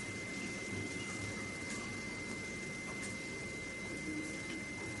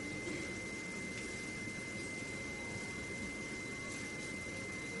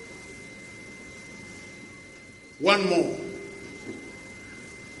 One more.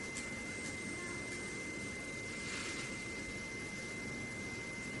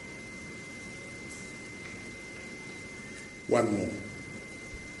 One more.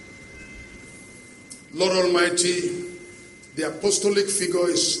 Lord Almighty, the apostolic figure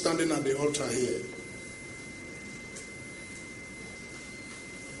is standing at the altar here.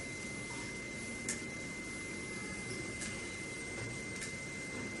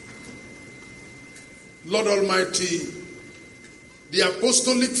 Lord Almighty, the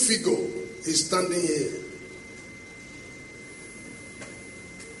apostolic figure is standing here.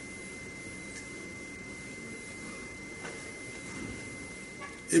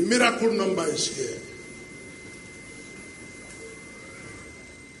 A miracle number is here.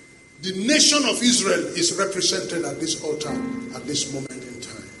 The nation of Israel is represented at this altar at this moment in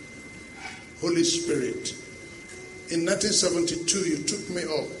time. Holy Spirit, in 1972 you took me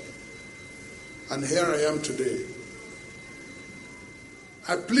up, and here I am today.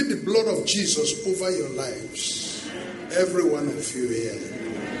 I plead the blood of Jesus over your lives, every one of you here,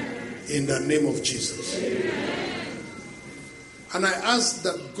 in the name of Jesus. And I ask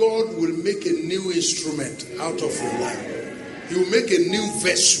that God will make a new instrument out of your life. He will make a new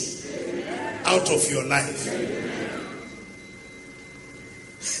vessel out of your life.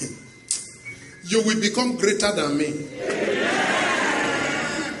 You will become greater than me.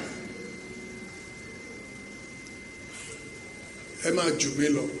 Emma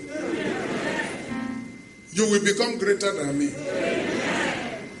Jubilo. You will become greater than me.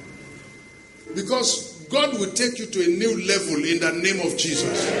 Because God will take you to a new level in the name of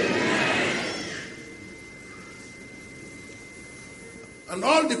Jesus. And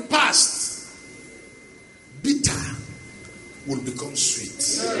all the past, bitter, will become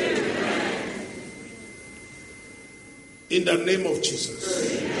sweet. In the name of Jesus.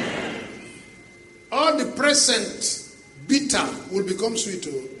 All the present, bitter, will become sweet.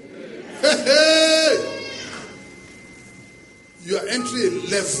 Hey, hey. You are entering a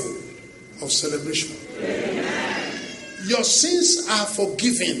level of celebration. Your sins are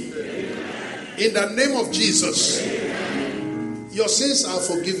forgiven. In the name of Jesus. Your sins are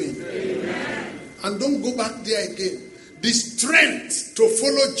forgiven. And don't go back there again. The strength to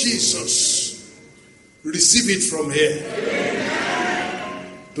follow Jesus, receive it from here.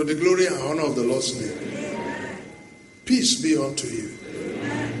 To the glory and honor of the Lord's name. Peace be unto you.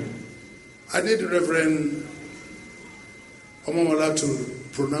 I need Reverend Omomola to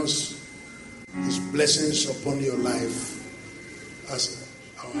pronounce his blessings upon your life as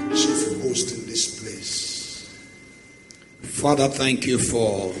our chief host in this place. Father, thank you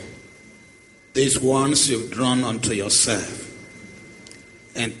for these ones you've drawn unto yourself.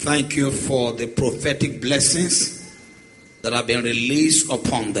 And thank you for the prophetic blessings that have been released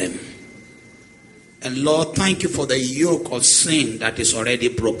upon them. And Lord, thank you for the yoke of sin that is already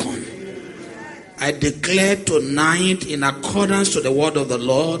broken. I declare tonight, in accordance to the word of the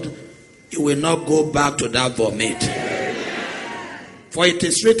Lord, you will not go back to that vomit. For it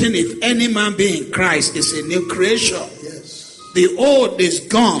is written, if any man be in Christ, is a new creation. Yes. The old is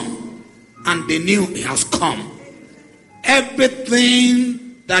gone and the new has come.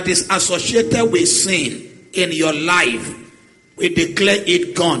 Everything that is associated with sin in your life, we declare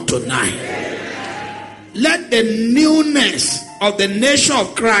it gone tonight. Let the newness of the nation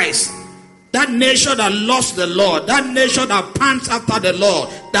of Christ, that nation that lost the Lord, that nation that pants after the Lord,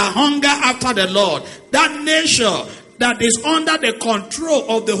 that hunger after the Lord, that nation that is under the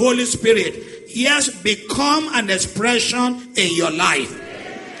control of the Holy Spirit, yes, become an expression in your life.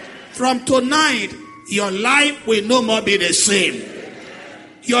 From tonight, your life will no more be the same.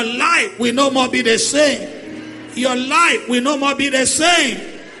 Your life will no more be the same. Your life will no more be the same.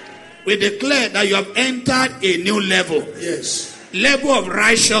 We declare that you have entered a new level. Yes. Level of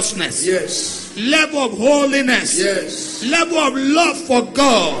righteousness. Yes. Level of holiness. Yes. Level of love for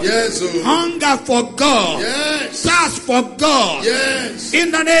God. Yes. Hunger for God. Yes. Thirst for God. Yes.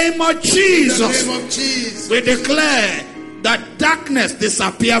 In the name of Jesus. In the name of Jesus. We declare that darkness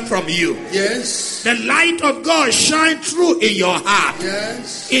disappear from you. Yes. The light of God shine through in your heart.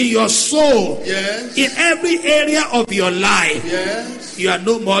 Yes. In your soul. Yes. In every area of your life. Yes. You are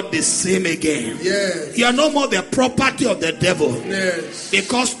no more the same again. Yes. You are no more the property of the devil. Yes.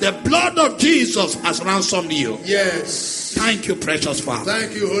 Because the blood of Jesus has ransomed you. Yes. Thank you, precious Father.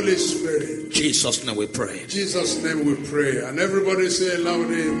 Thank you, Holy Spirit. In Jesus' name we pray. In Jesus' name we pray. And everybody say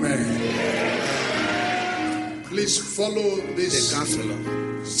loud amen. Please follow these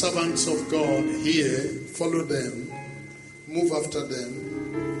servants of God here. Follow them. Move after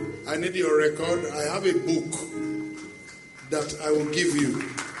them. I need your record. I have a book that I will give you.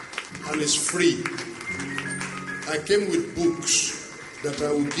 And it's free. I came with books that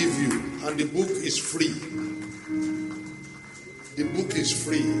I will give you, and the book is free. The book is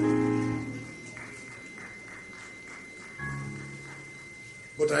free.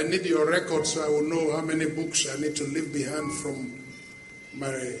 But I need your record so I will know how many books I need to leave behind from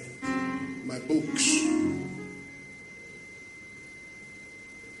my books.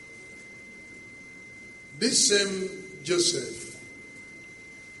 This same Joseph,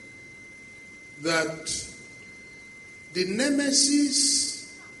 that the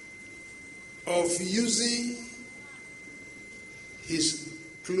nemesis of using his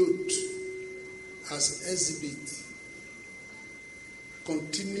cloth as exhibit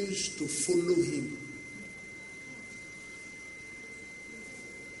continues to follow him.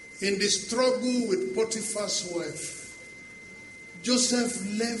 In the struggle with Potiphar's wife, Joseph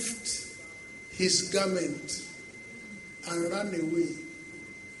left his garment and ran away.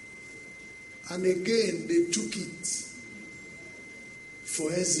 And again, they took it for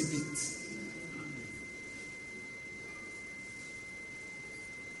exhibit.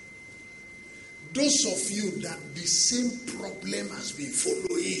 Those of you that the same problem has been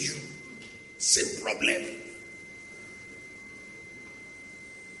following you, same problem.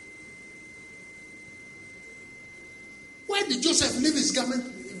 Why did Joseph leave his garment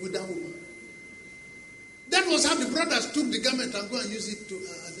with that woman? That was how the brothers took the garment and go and use it to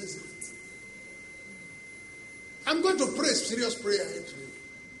as it. I'm going to pray a serious prayer.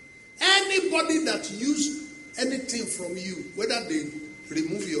 Anybody that use anything from you, whether they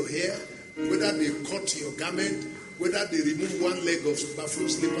remove your hair, whether they cut your garment, whether they remove one leg of buffalo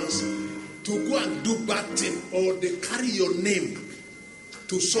slippers, to go and do bad thing, or they carry your name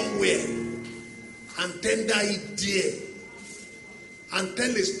to somewhere and tender it there and tell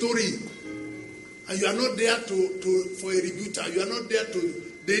a story, and you are not there for a rebuter. You are not there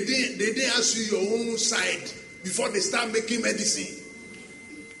to. They didn't ask you your own side before they start making medicine.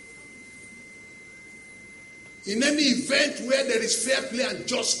 In any event where there is fair play and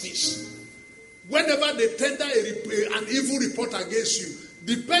justice, whenever they tender an evil report against you,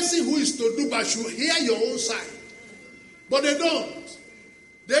 the person who is to do bad should hear your own side. But they don't.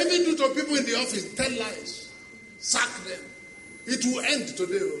 They even do to people in the office, tell lies, sack them. It will end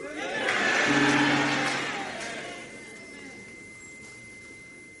today.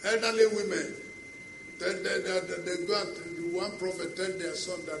 Elderly women, they go and one prophet tell their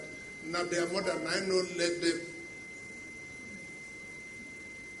son that now their mother, I know let them.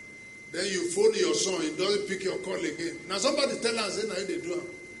 Then you phone your son, he doesn't pick your call again. Now somebody tell us, now they do it.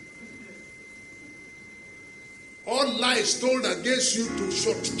 All lies told against you to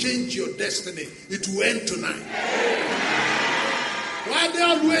shortchange your destiny, it will end tonight. Why are they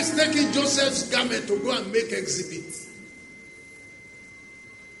always taking Joseph's garment to go and make exhibits?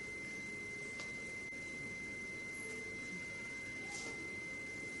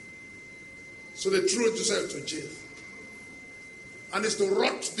 So they threw Joseph to jail. And it's to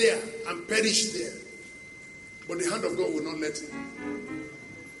rot there and perish there. But the hand of God will not let him.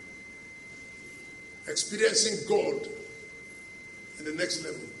 Experiencing God in the next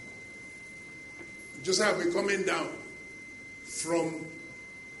level. Joseph will be coming down from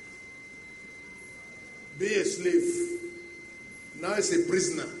being a slave. Now he's a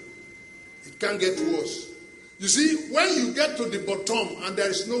prisoner. It can't get worse. You see, when you get to the bottom and there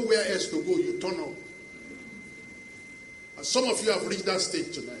is nowhere else to go, you turn up. And some of you have reached that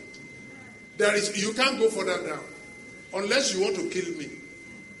stage tonight. You can't go further down unless you want to kill me.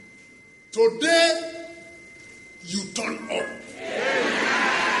 Today, you turn up.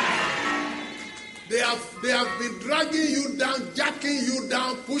 They have been dragging you down, jacking you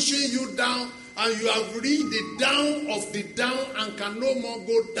down, pushing you down, and you have reached the down of the down and can no more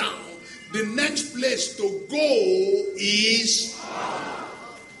go down. The next place to go is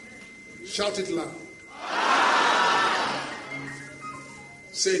shout it loud.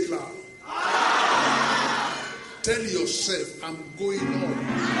 Say it loud. Tell yourself, I'm going on.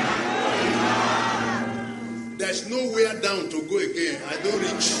 There's nowhere down to go again. I don't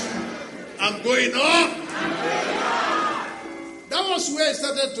reach. I'm going on. That was where I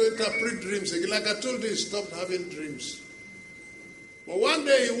started to interpret dreams again. Like I told you, he stopped having dreams. But one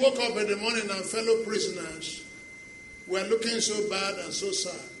day he woke up in the morning and fellow prisoners were looking so bad and so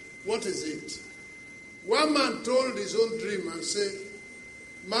sad. What is it? One man told his own dream and said,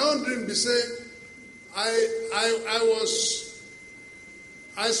 my own dream, he said, I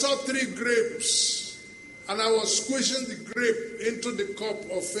saw 3 grapes and I was squishing the grape into the cup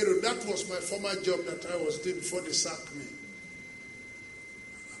of Pharaoh. That was my former job that I was doing before they sacked me.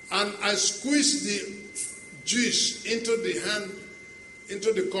 And I squeezed the juice into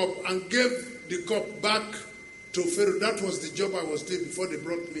the cup and gave the cup back to Pharaoh. That was the job I was doing before they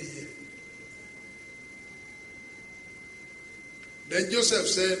brought me here. Then Joseph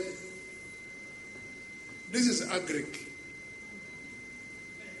said, this is Agric.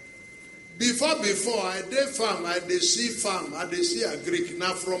 Before, I did farm, I did see farm, I did see Agric.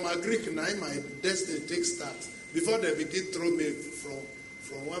 Now from Agric, now my destiny takes start. Before they begin to throw me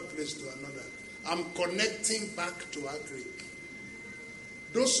from one place to another. I'm connecting back to Agric.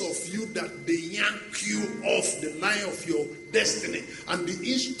 Those of you that they yank you off the line of your destiny and the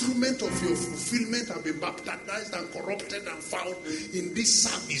instrument of your fulfillment have been baptized and corrupted and fouled in this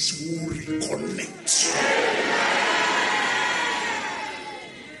service will reconnect you.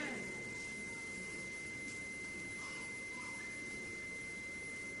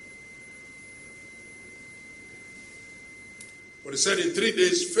 But he said in 3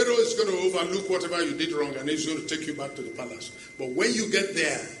 days, Pharaoh is going to overlook whatever you did wrong and he's going to take you back to the palace. But when you get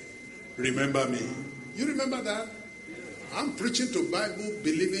there, remember me. You remember that? I'm preaching to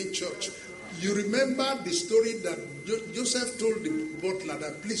Bible-believing church. You remember the story that Joseph told the butler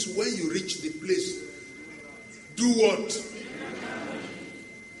that, please, when you reach the place, do what?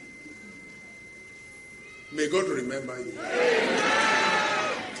 May God remember you.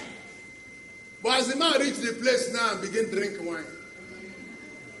 But as the man reached the place now and began to drink wine.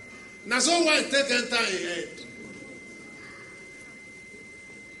 Now so wine take enter in head.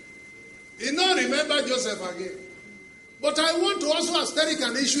 He not remember Joseph again. But I want to also aesthetic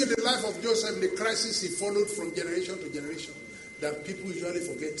an issue in the life of Joseph, the crisis he followed from generation to generation, that people usually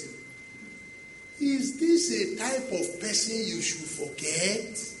forget him. Is this a type of person you should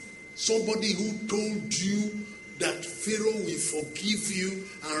forget? Somebody who told you that Pharaoh will forgive you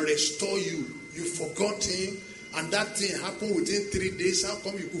and restore you. You forgot him, and that thing happened within 3 days. How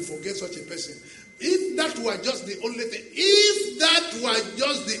come you could forget such a person? If that were just the only thing, if that were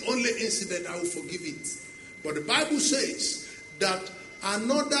just the only incident, I will forgive it. But the Bible says that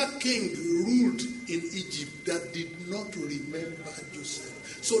another king ruled in Egypt that did not remember Joseph.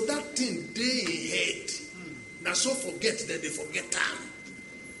 So that thing they in head. Now so forget that they forget time.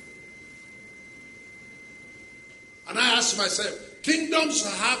 And I ask myself, kingdoms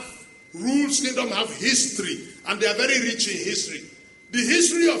have rules, kingdoms have history, and they are very rich in history. The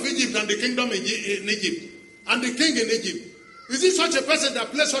history of Egypt and the kingdom in Egypt, and the king in Egypt. Is it such a person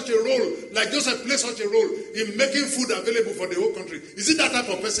that plays such a role, like Joseph plays such a role in making food available for the whole country? Is it that type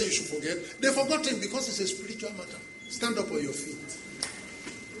of person you should forget? They forgot him because it's a spiritual matter. Stand up on your feet.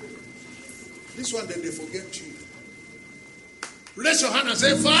 This one, then they forget you. Raise your hand and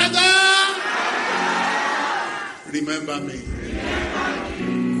say, Father, remember me.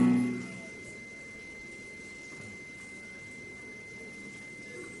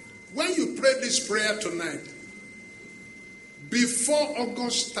 When you pray this prayer tonight, before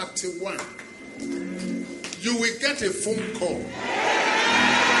August 31, you will get a phone call.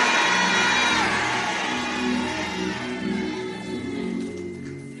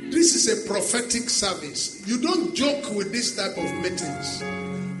 This is a prophetic service. You don't joke with this type of meetings.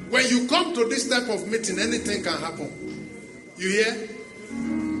 When you come to this type of meeting, anything can happen. You hear?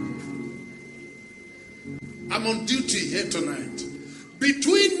 I'm on duty here tonight.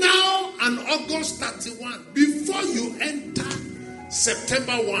 Between now and August 31, before you enter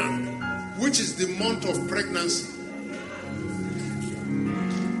September 1, which is the month of pregnancy,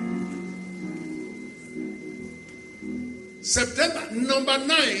 September number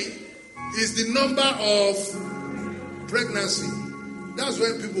 9 is the number of pregnancy. That's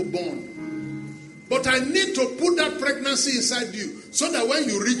when people born. But I need to put that pregnancy inside you so that when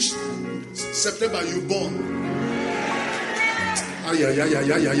you reach September, you born. I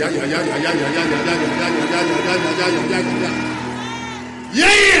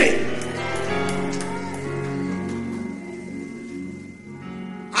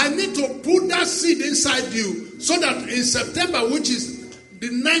need to put that seed inside you so that in September, which is the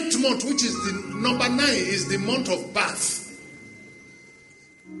 9th month, which is the number 9, is the month of birth.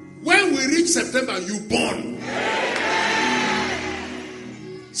 When we reach September, you born.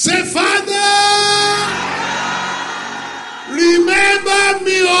 Say, Father, remember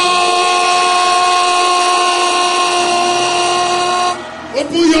me, oh!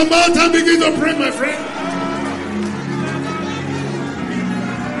 Open your mouth and begin to pray, my friend.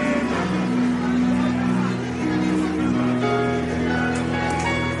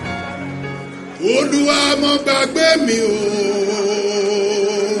 Olúwa má gbàgbé mi, oh!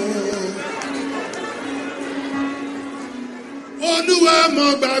 Olúwa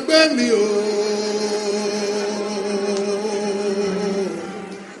má gbàgbé mi, oh!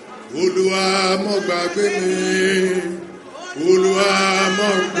 Olúwa má gbàgbé mi, Olúwa má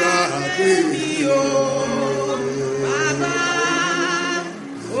gbàgbé mi, oh.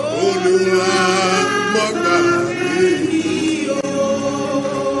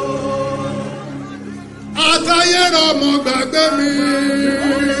 rọ mọ gbàgbé mi.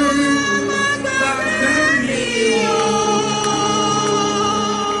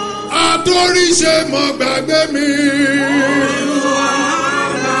 Àtòrí ṣe mọ gbàgbé mi.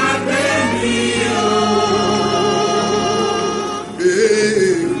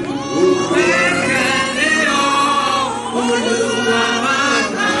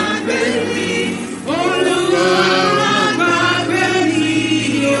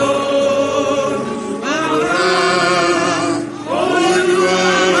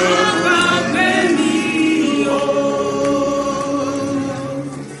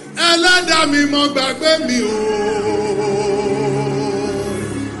 Mi mọ gbàgbé mi o,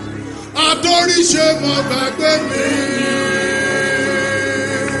 àtòríṣe mọ gbàgbé mi,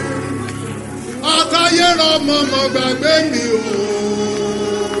 àtayérọ mọ gbàgbé mi o.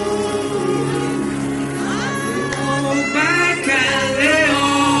 Mo gbẹ́kẹ̀lé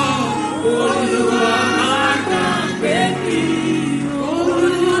ọ, Olúwa má gbàgbé mi,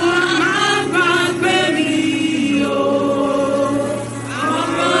 Olúwa má gbàgbé mi o.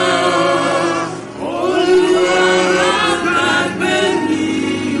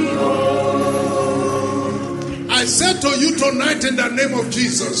 I said to you tonight in the name of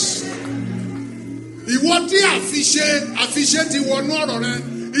Jesus, ìwọ tí àfiṣe ti wọnú ọ̀rọ̀ rẹ,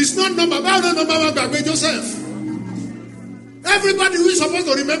 it's not number, báwo ni number one gbàgbé Joseph? Everybody who is supposed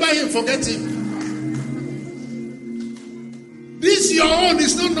to remember him, forget him. This your own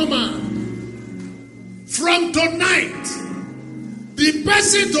is not normal. From tonight, the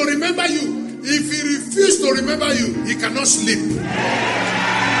person to remember you, if he refuses to remember you, he cannot sleep.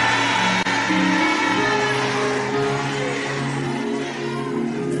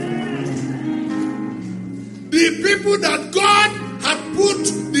 The people that God had put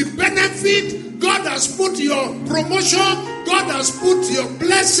the benefit, God has put your promotion, God has put your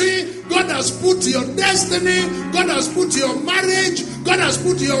blessing, God has put your destiny, God has put your marriage, God has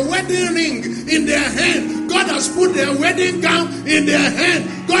put your wedding ring in their hand, God has put their wedding gown in their hand,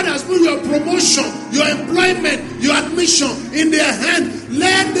 God has put your promotion, your employment, your admission in their hand.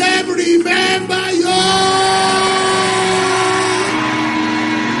 Let them remember you.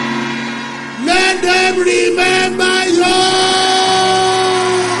 Let them remember you.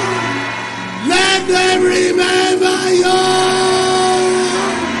 Let them remember you.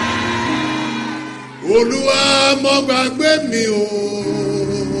 Olúwa mọ gbàgbé mi o.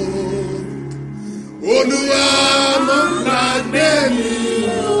 Olúwa mọ gbàgbé mi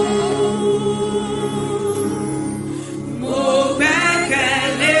o. Mo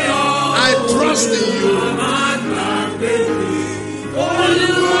gbẹ́kẹ̀lé ọ. I trust in you.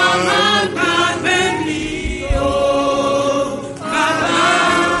 Olúwa mọ gbàgbé mi o. Bàbá,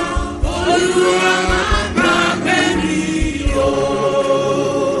 Olúwa mọ gbàgbé mi o.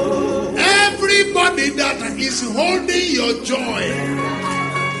 Everybody that is holding your joy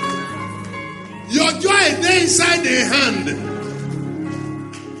dey inside the hand.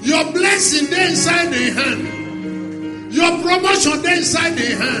 Your blessing dey inside the hand. Your promotion dey inside the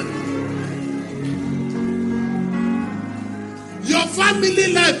hand. Your family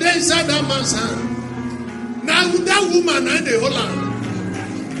life dey inside that man's hand. Now that woman and the whole hand.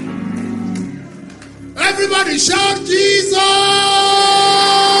 Everybody shout Jesus!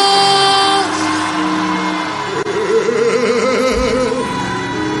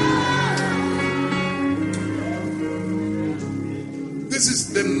 This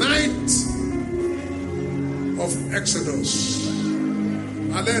is the night of Exodus.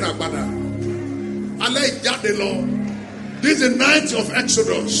 Alẹ́ Ragbada. Alẹ́ Ìjáde lọ. This is the night of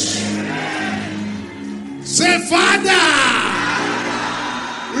Exodus. Say, Father,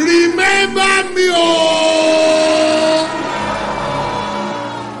 remember me, oh.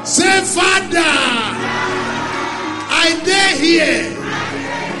 Say, Father, I dey here.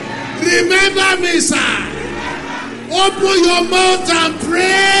 Remember me, sir. Open your mouth and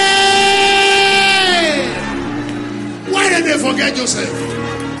pray. Why did they forget Joseph?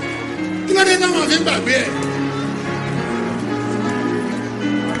 You know they don't have him back there.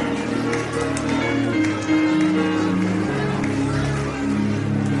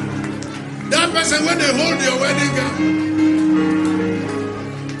 That person when they hold your wedding gown.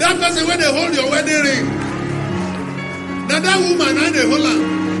 That person when they hold your wedding ring. Now that woman and they hold her.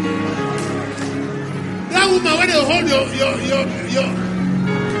 That woman when they hold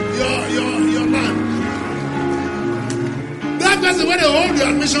your man. That person when they hold your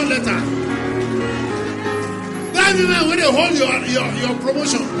admission letter. That woman when they hold your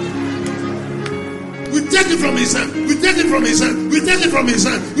promotion. We take it from his hand. We take it from his hand. We take it from his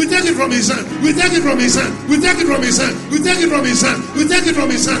hand. We take it from his hand. We take it from his hand. We take it from his hand. We take it from his hand. We take it from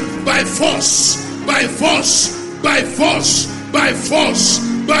his hand. By force. By force. by force, by force,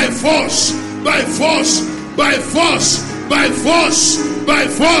 by force, by force, by force, by force, by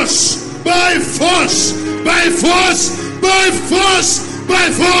force, by force, by force, by force, by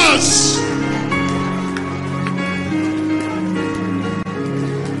force.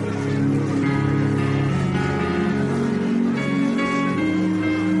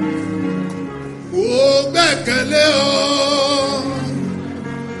 Oh, gbẹ́kẹ̀lé o,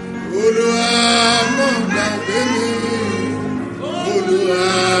 Olúwa mo gbàgbé mi, Olúwa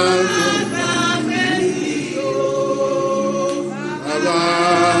mo gbàgbé mi o, Baba,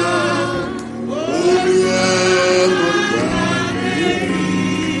 Olúwa mo gbàgbé mi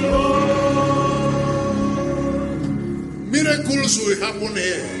o. Miracles will happen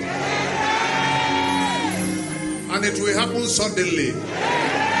here, and it will happen suddenly.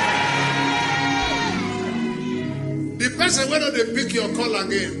 The person, whether they pick your call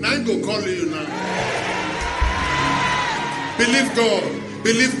again, now go call you now. Believe God,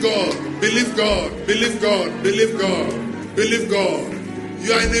 believe God, believe God, believe God, believe God, believe God.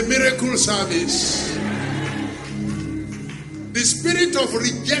 You are in a miracle service. The spirit of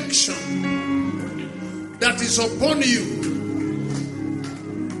rejection that is upon you,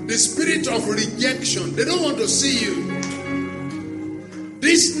 the spirit of rejection, they don't want to see you.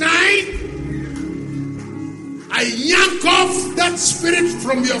 This night, I yank off that spirit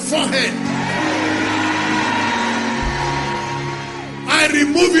from your forehead. I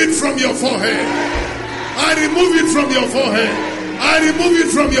remove it from your forehead. I remove it from your forehead. I remove it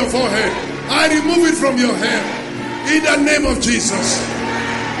from your forehead. I remove it from your hair. In the name of Jesus.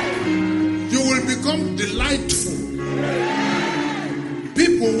 You will become delightful.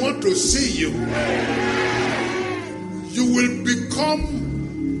 People want to see you. You will become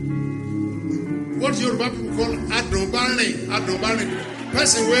what Yoruba people call Adobani.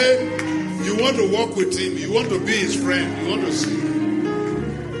 Person where you want to walk with him, you want to be his friend, you want to see him.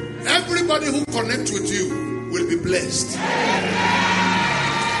 Everybody who connects with you will be blessed.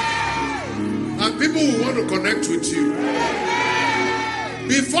 And people who want to connect with you.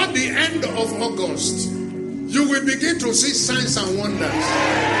 Before the end of August, you will begin to see signs and wonders.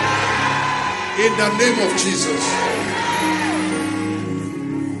 In the name of Jesus.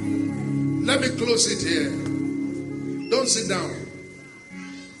 Let me close it here. Don't sit down.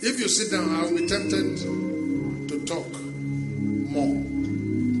 If you sit down, I will be tempted to talk more.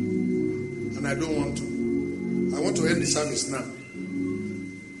 And I don't want to. I want to end the service now.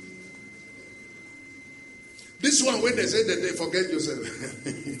 This one, when they say that they forget yourself.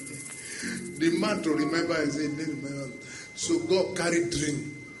 The man to remember is a name. So God carry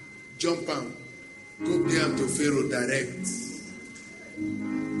dream, jump am, go down to Pharaoh direct.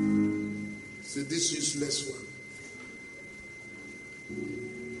 Say this useless one.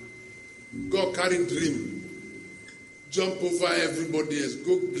 God carry dream, jump over everybody else,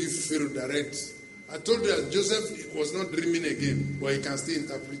 go give Pharaoh direct. I told you that Joseph was not dreaming again, but he can still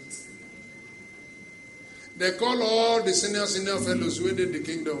interpret. They call all the senior fellows within the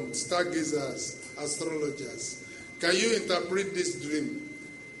kingdom, stargazers, astrologers. Can you interpret this dream?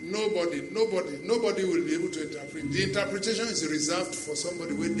 Nobody will be able to interpret. The interpretation is reserved for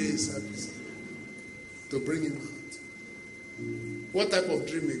somebody when they is service to bring him out. What type of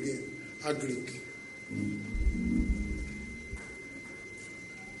dream again? Agric.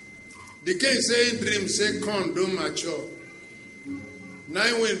 The king saying dream, say corn don't mature.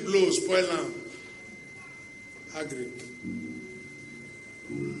 9 wind blows, spoil land. Agric.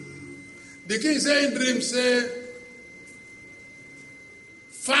 The king saying dream, say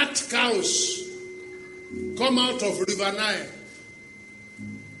fat cows come out of River Nile.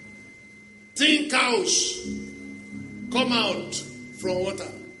 Thin cows come out from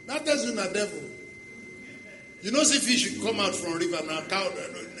water. That doesn't a devil. You know, see fish come out from river now. Cow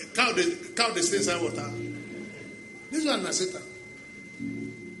they stay inside water. This one is Satan.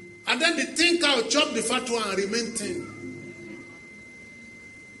 And then the thin cow chop the fat one and remain thin.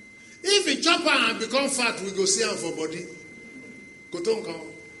 If he chop her and become fat, we go see her for body. Kotonko.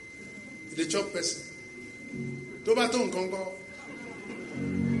 The chop person. Tobaton Kongo.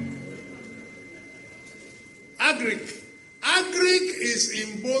 Agric. Agric is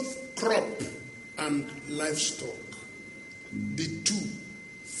in both crop and livestock. The two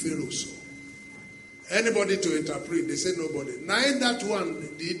Pharaoh saw. Anybody to interpret? They say nobody. Now ain't that one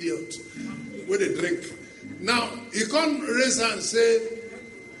the idiot where they drink. Now he can't raise hand and say,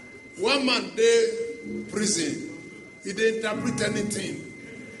 one man day prison. He didn't interpret anything.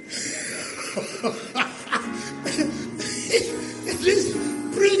 This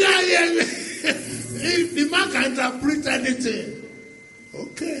preacher here, if the man can interpret anything,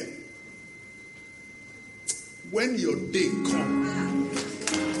 okay. when your day comes,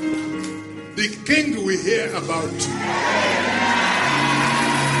 the king will hear about you.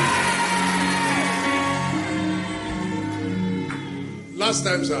 Last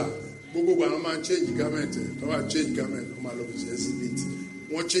time, sir, Bobo man change government. I change government. My love is exhibit.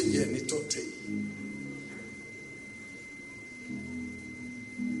 What change any tote?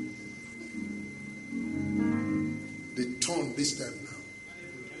 They turn this time now.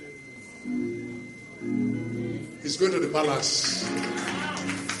 He's going to the palace.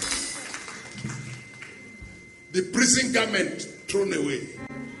 The prison garment thrown away.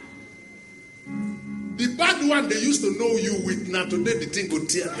 The bad one they used to know you with, now today the thing will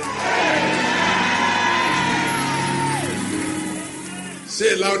tear them.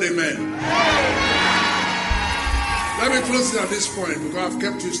 Say loud amen. Let me close it at this point because I've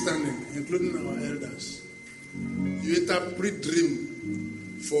kept you standing, including our elders. You interpret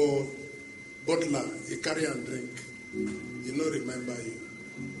dream for butler, he carry and drink. He no remember you.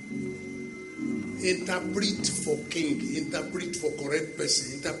 Interpret for king, interpret for correct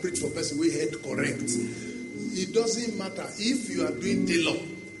person, interpret for person we head correct. It doesn't matter if you are doing tailor,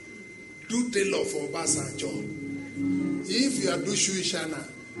 do tailor for Obasanjo. If you are doing shoe shana,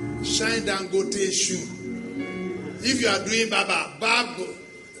 shine Dangote shoe. If you are doing bab,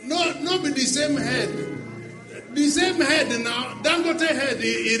 no be the same head. The same head now, Dangote head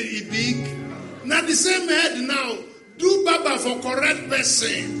is big. Now the same head now, do baba for correct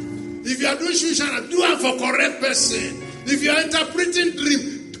person. If you are doing Shushana, do it for correct person. If you are interpreting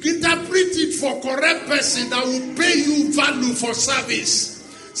dream, interpret it for correct person that will pay you value for service.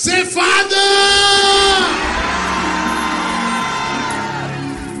 Say, Father!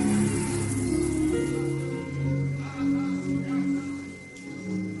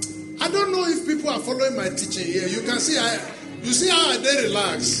 I don't know if people are following my teaching here. You can see, you see how they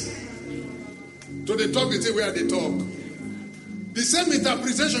relax. To the talk, it's where they talk. The same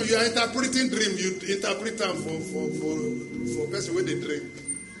interpretation, you are interpreting dream, you interpret them for person where they drink.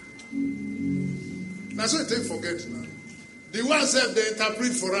 Now so they forget now. The one said they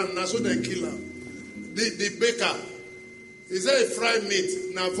interpret for him, now so they kill him. The baker, he said fry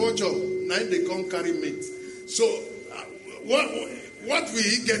meat, now vulture, now they come carry meat. So what will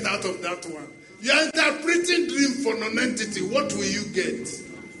he get out of that one? You are interpreting dream for non-entity, what will you get?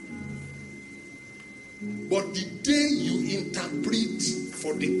 But the day you interpret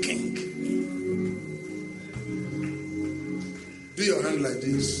for the king, do your hand like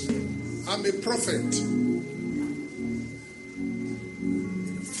this. I'm a prophet.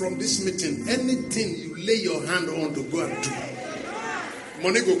 From this meeting, anything you lay your hand on to go and do,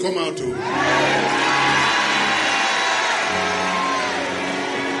 money will come out too.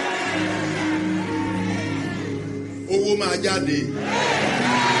 Owo ma jade.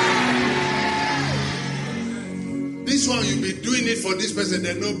 This one you be doing it for this person,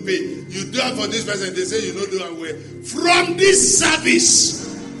 they no pay. You do it for this person, they say you don't do it well. From this service,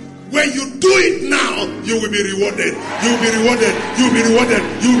 when you do it now, you will be rewarded. You will be rewarded. You will be rewarded.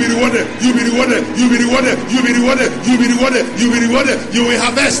 You will be rewarded. You will be rewarded. You will be rewarded. You will be rewarded. You will be rewarded. You will be rewarded. You will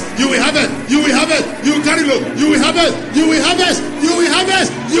harvest. You will harvest. You will harvest. You will carry load. You will harvest. You will harvest. You will harvest.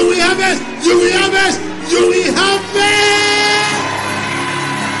 You will harvest. You will harvest. You will harvest.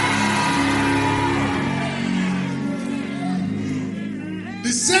 The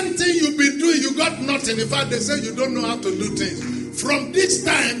same thing you've been doing, you got nothing. In fact, they say you don't know how to do things. From this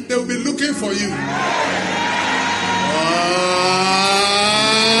time, they will be looking for you.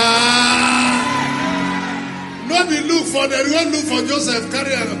 Nobody look for them. You won't look for Joseph,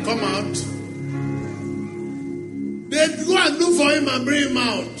 carry and come out. They go and look for him and bring him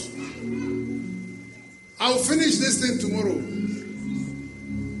out. I will finish this thing tomorrow.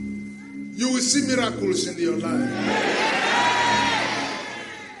 You will see miracles in your life.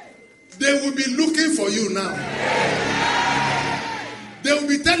 They will be looking for you now. They will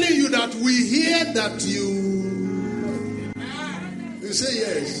be telling you that we hear that you say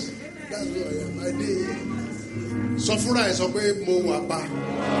yes. That's who I am. I did. Sofura is okay.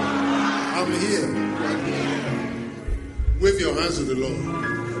 I'm here. Wave your hands to the Lord.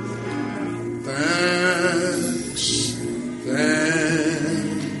 Thanks.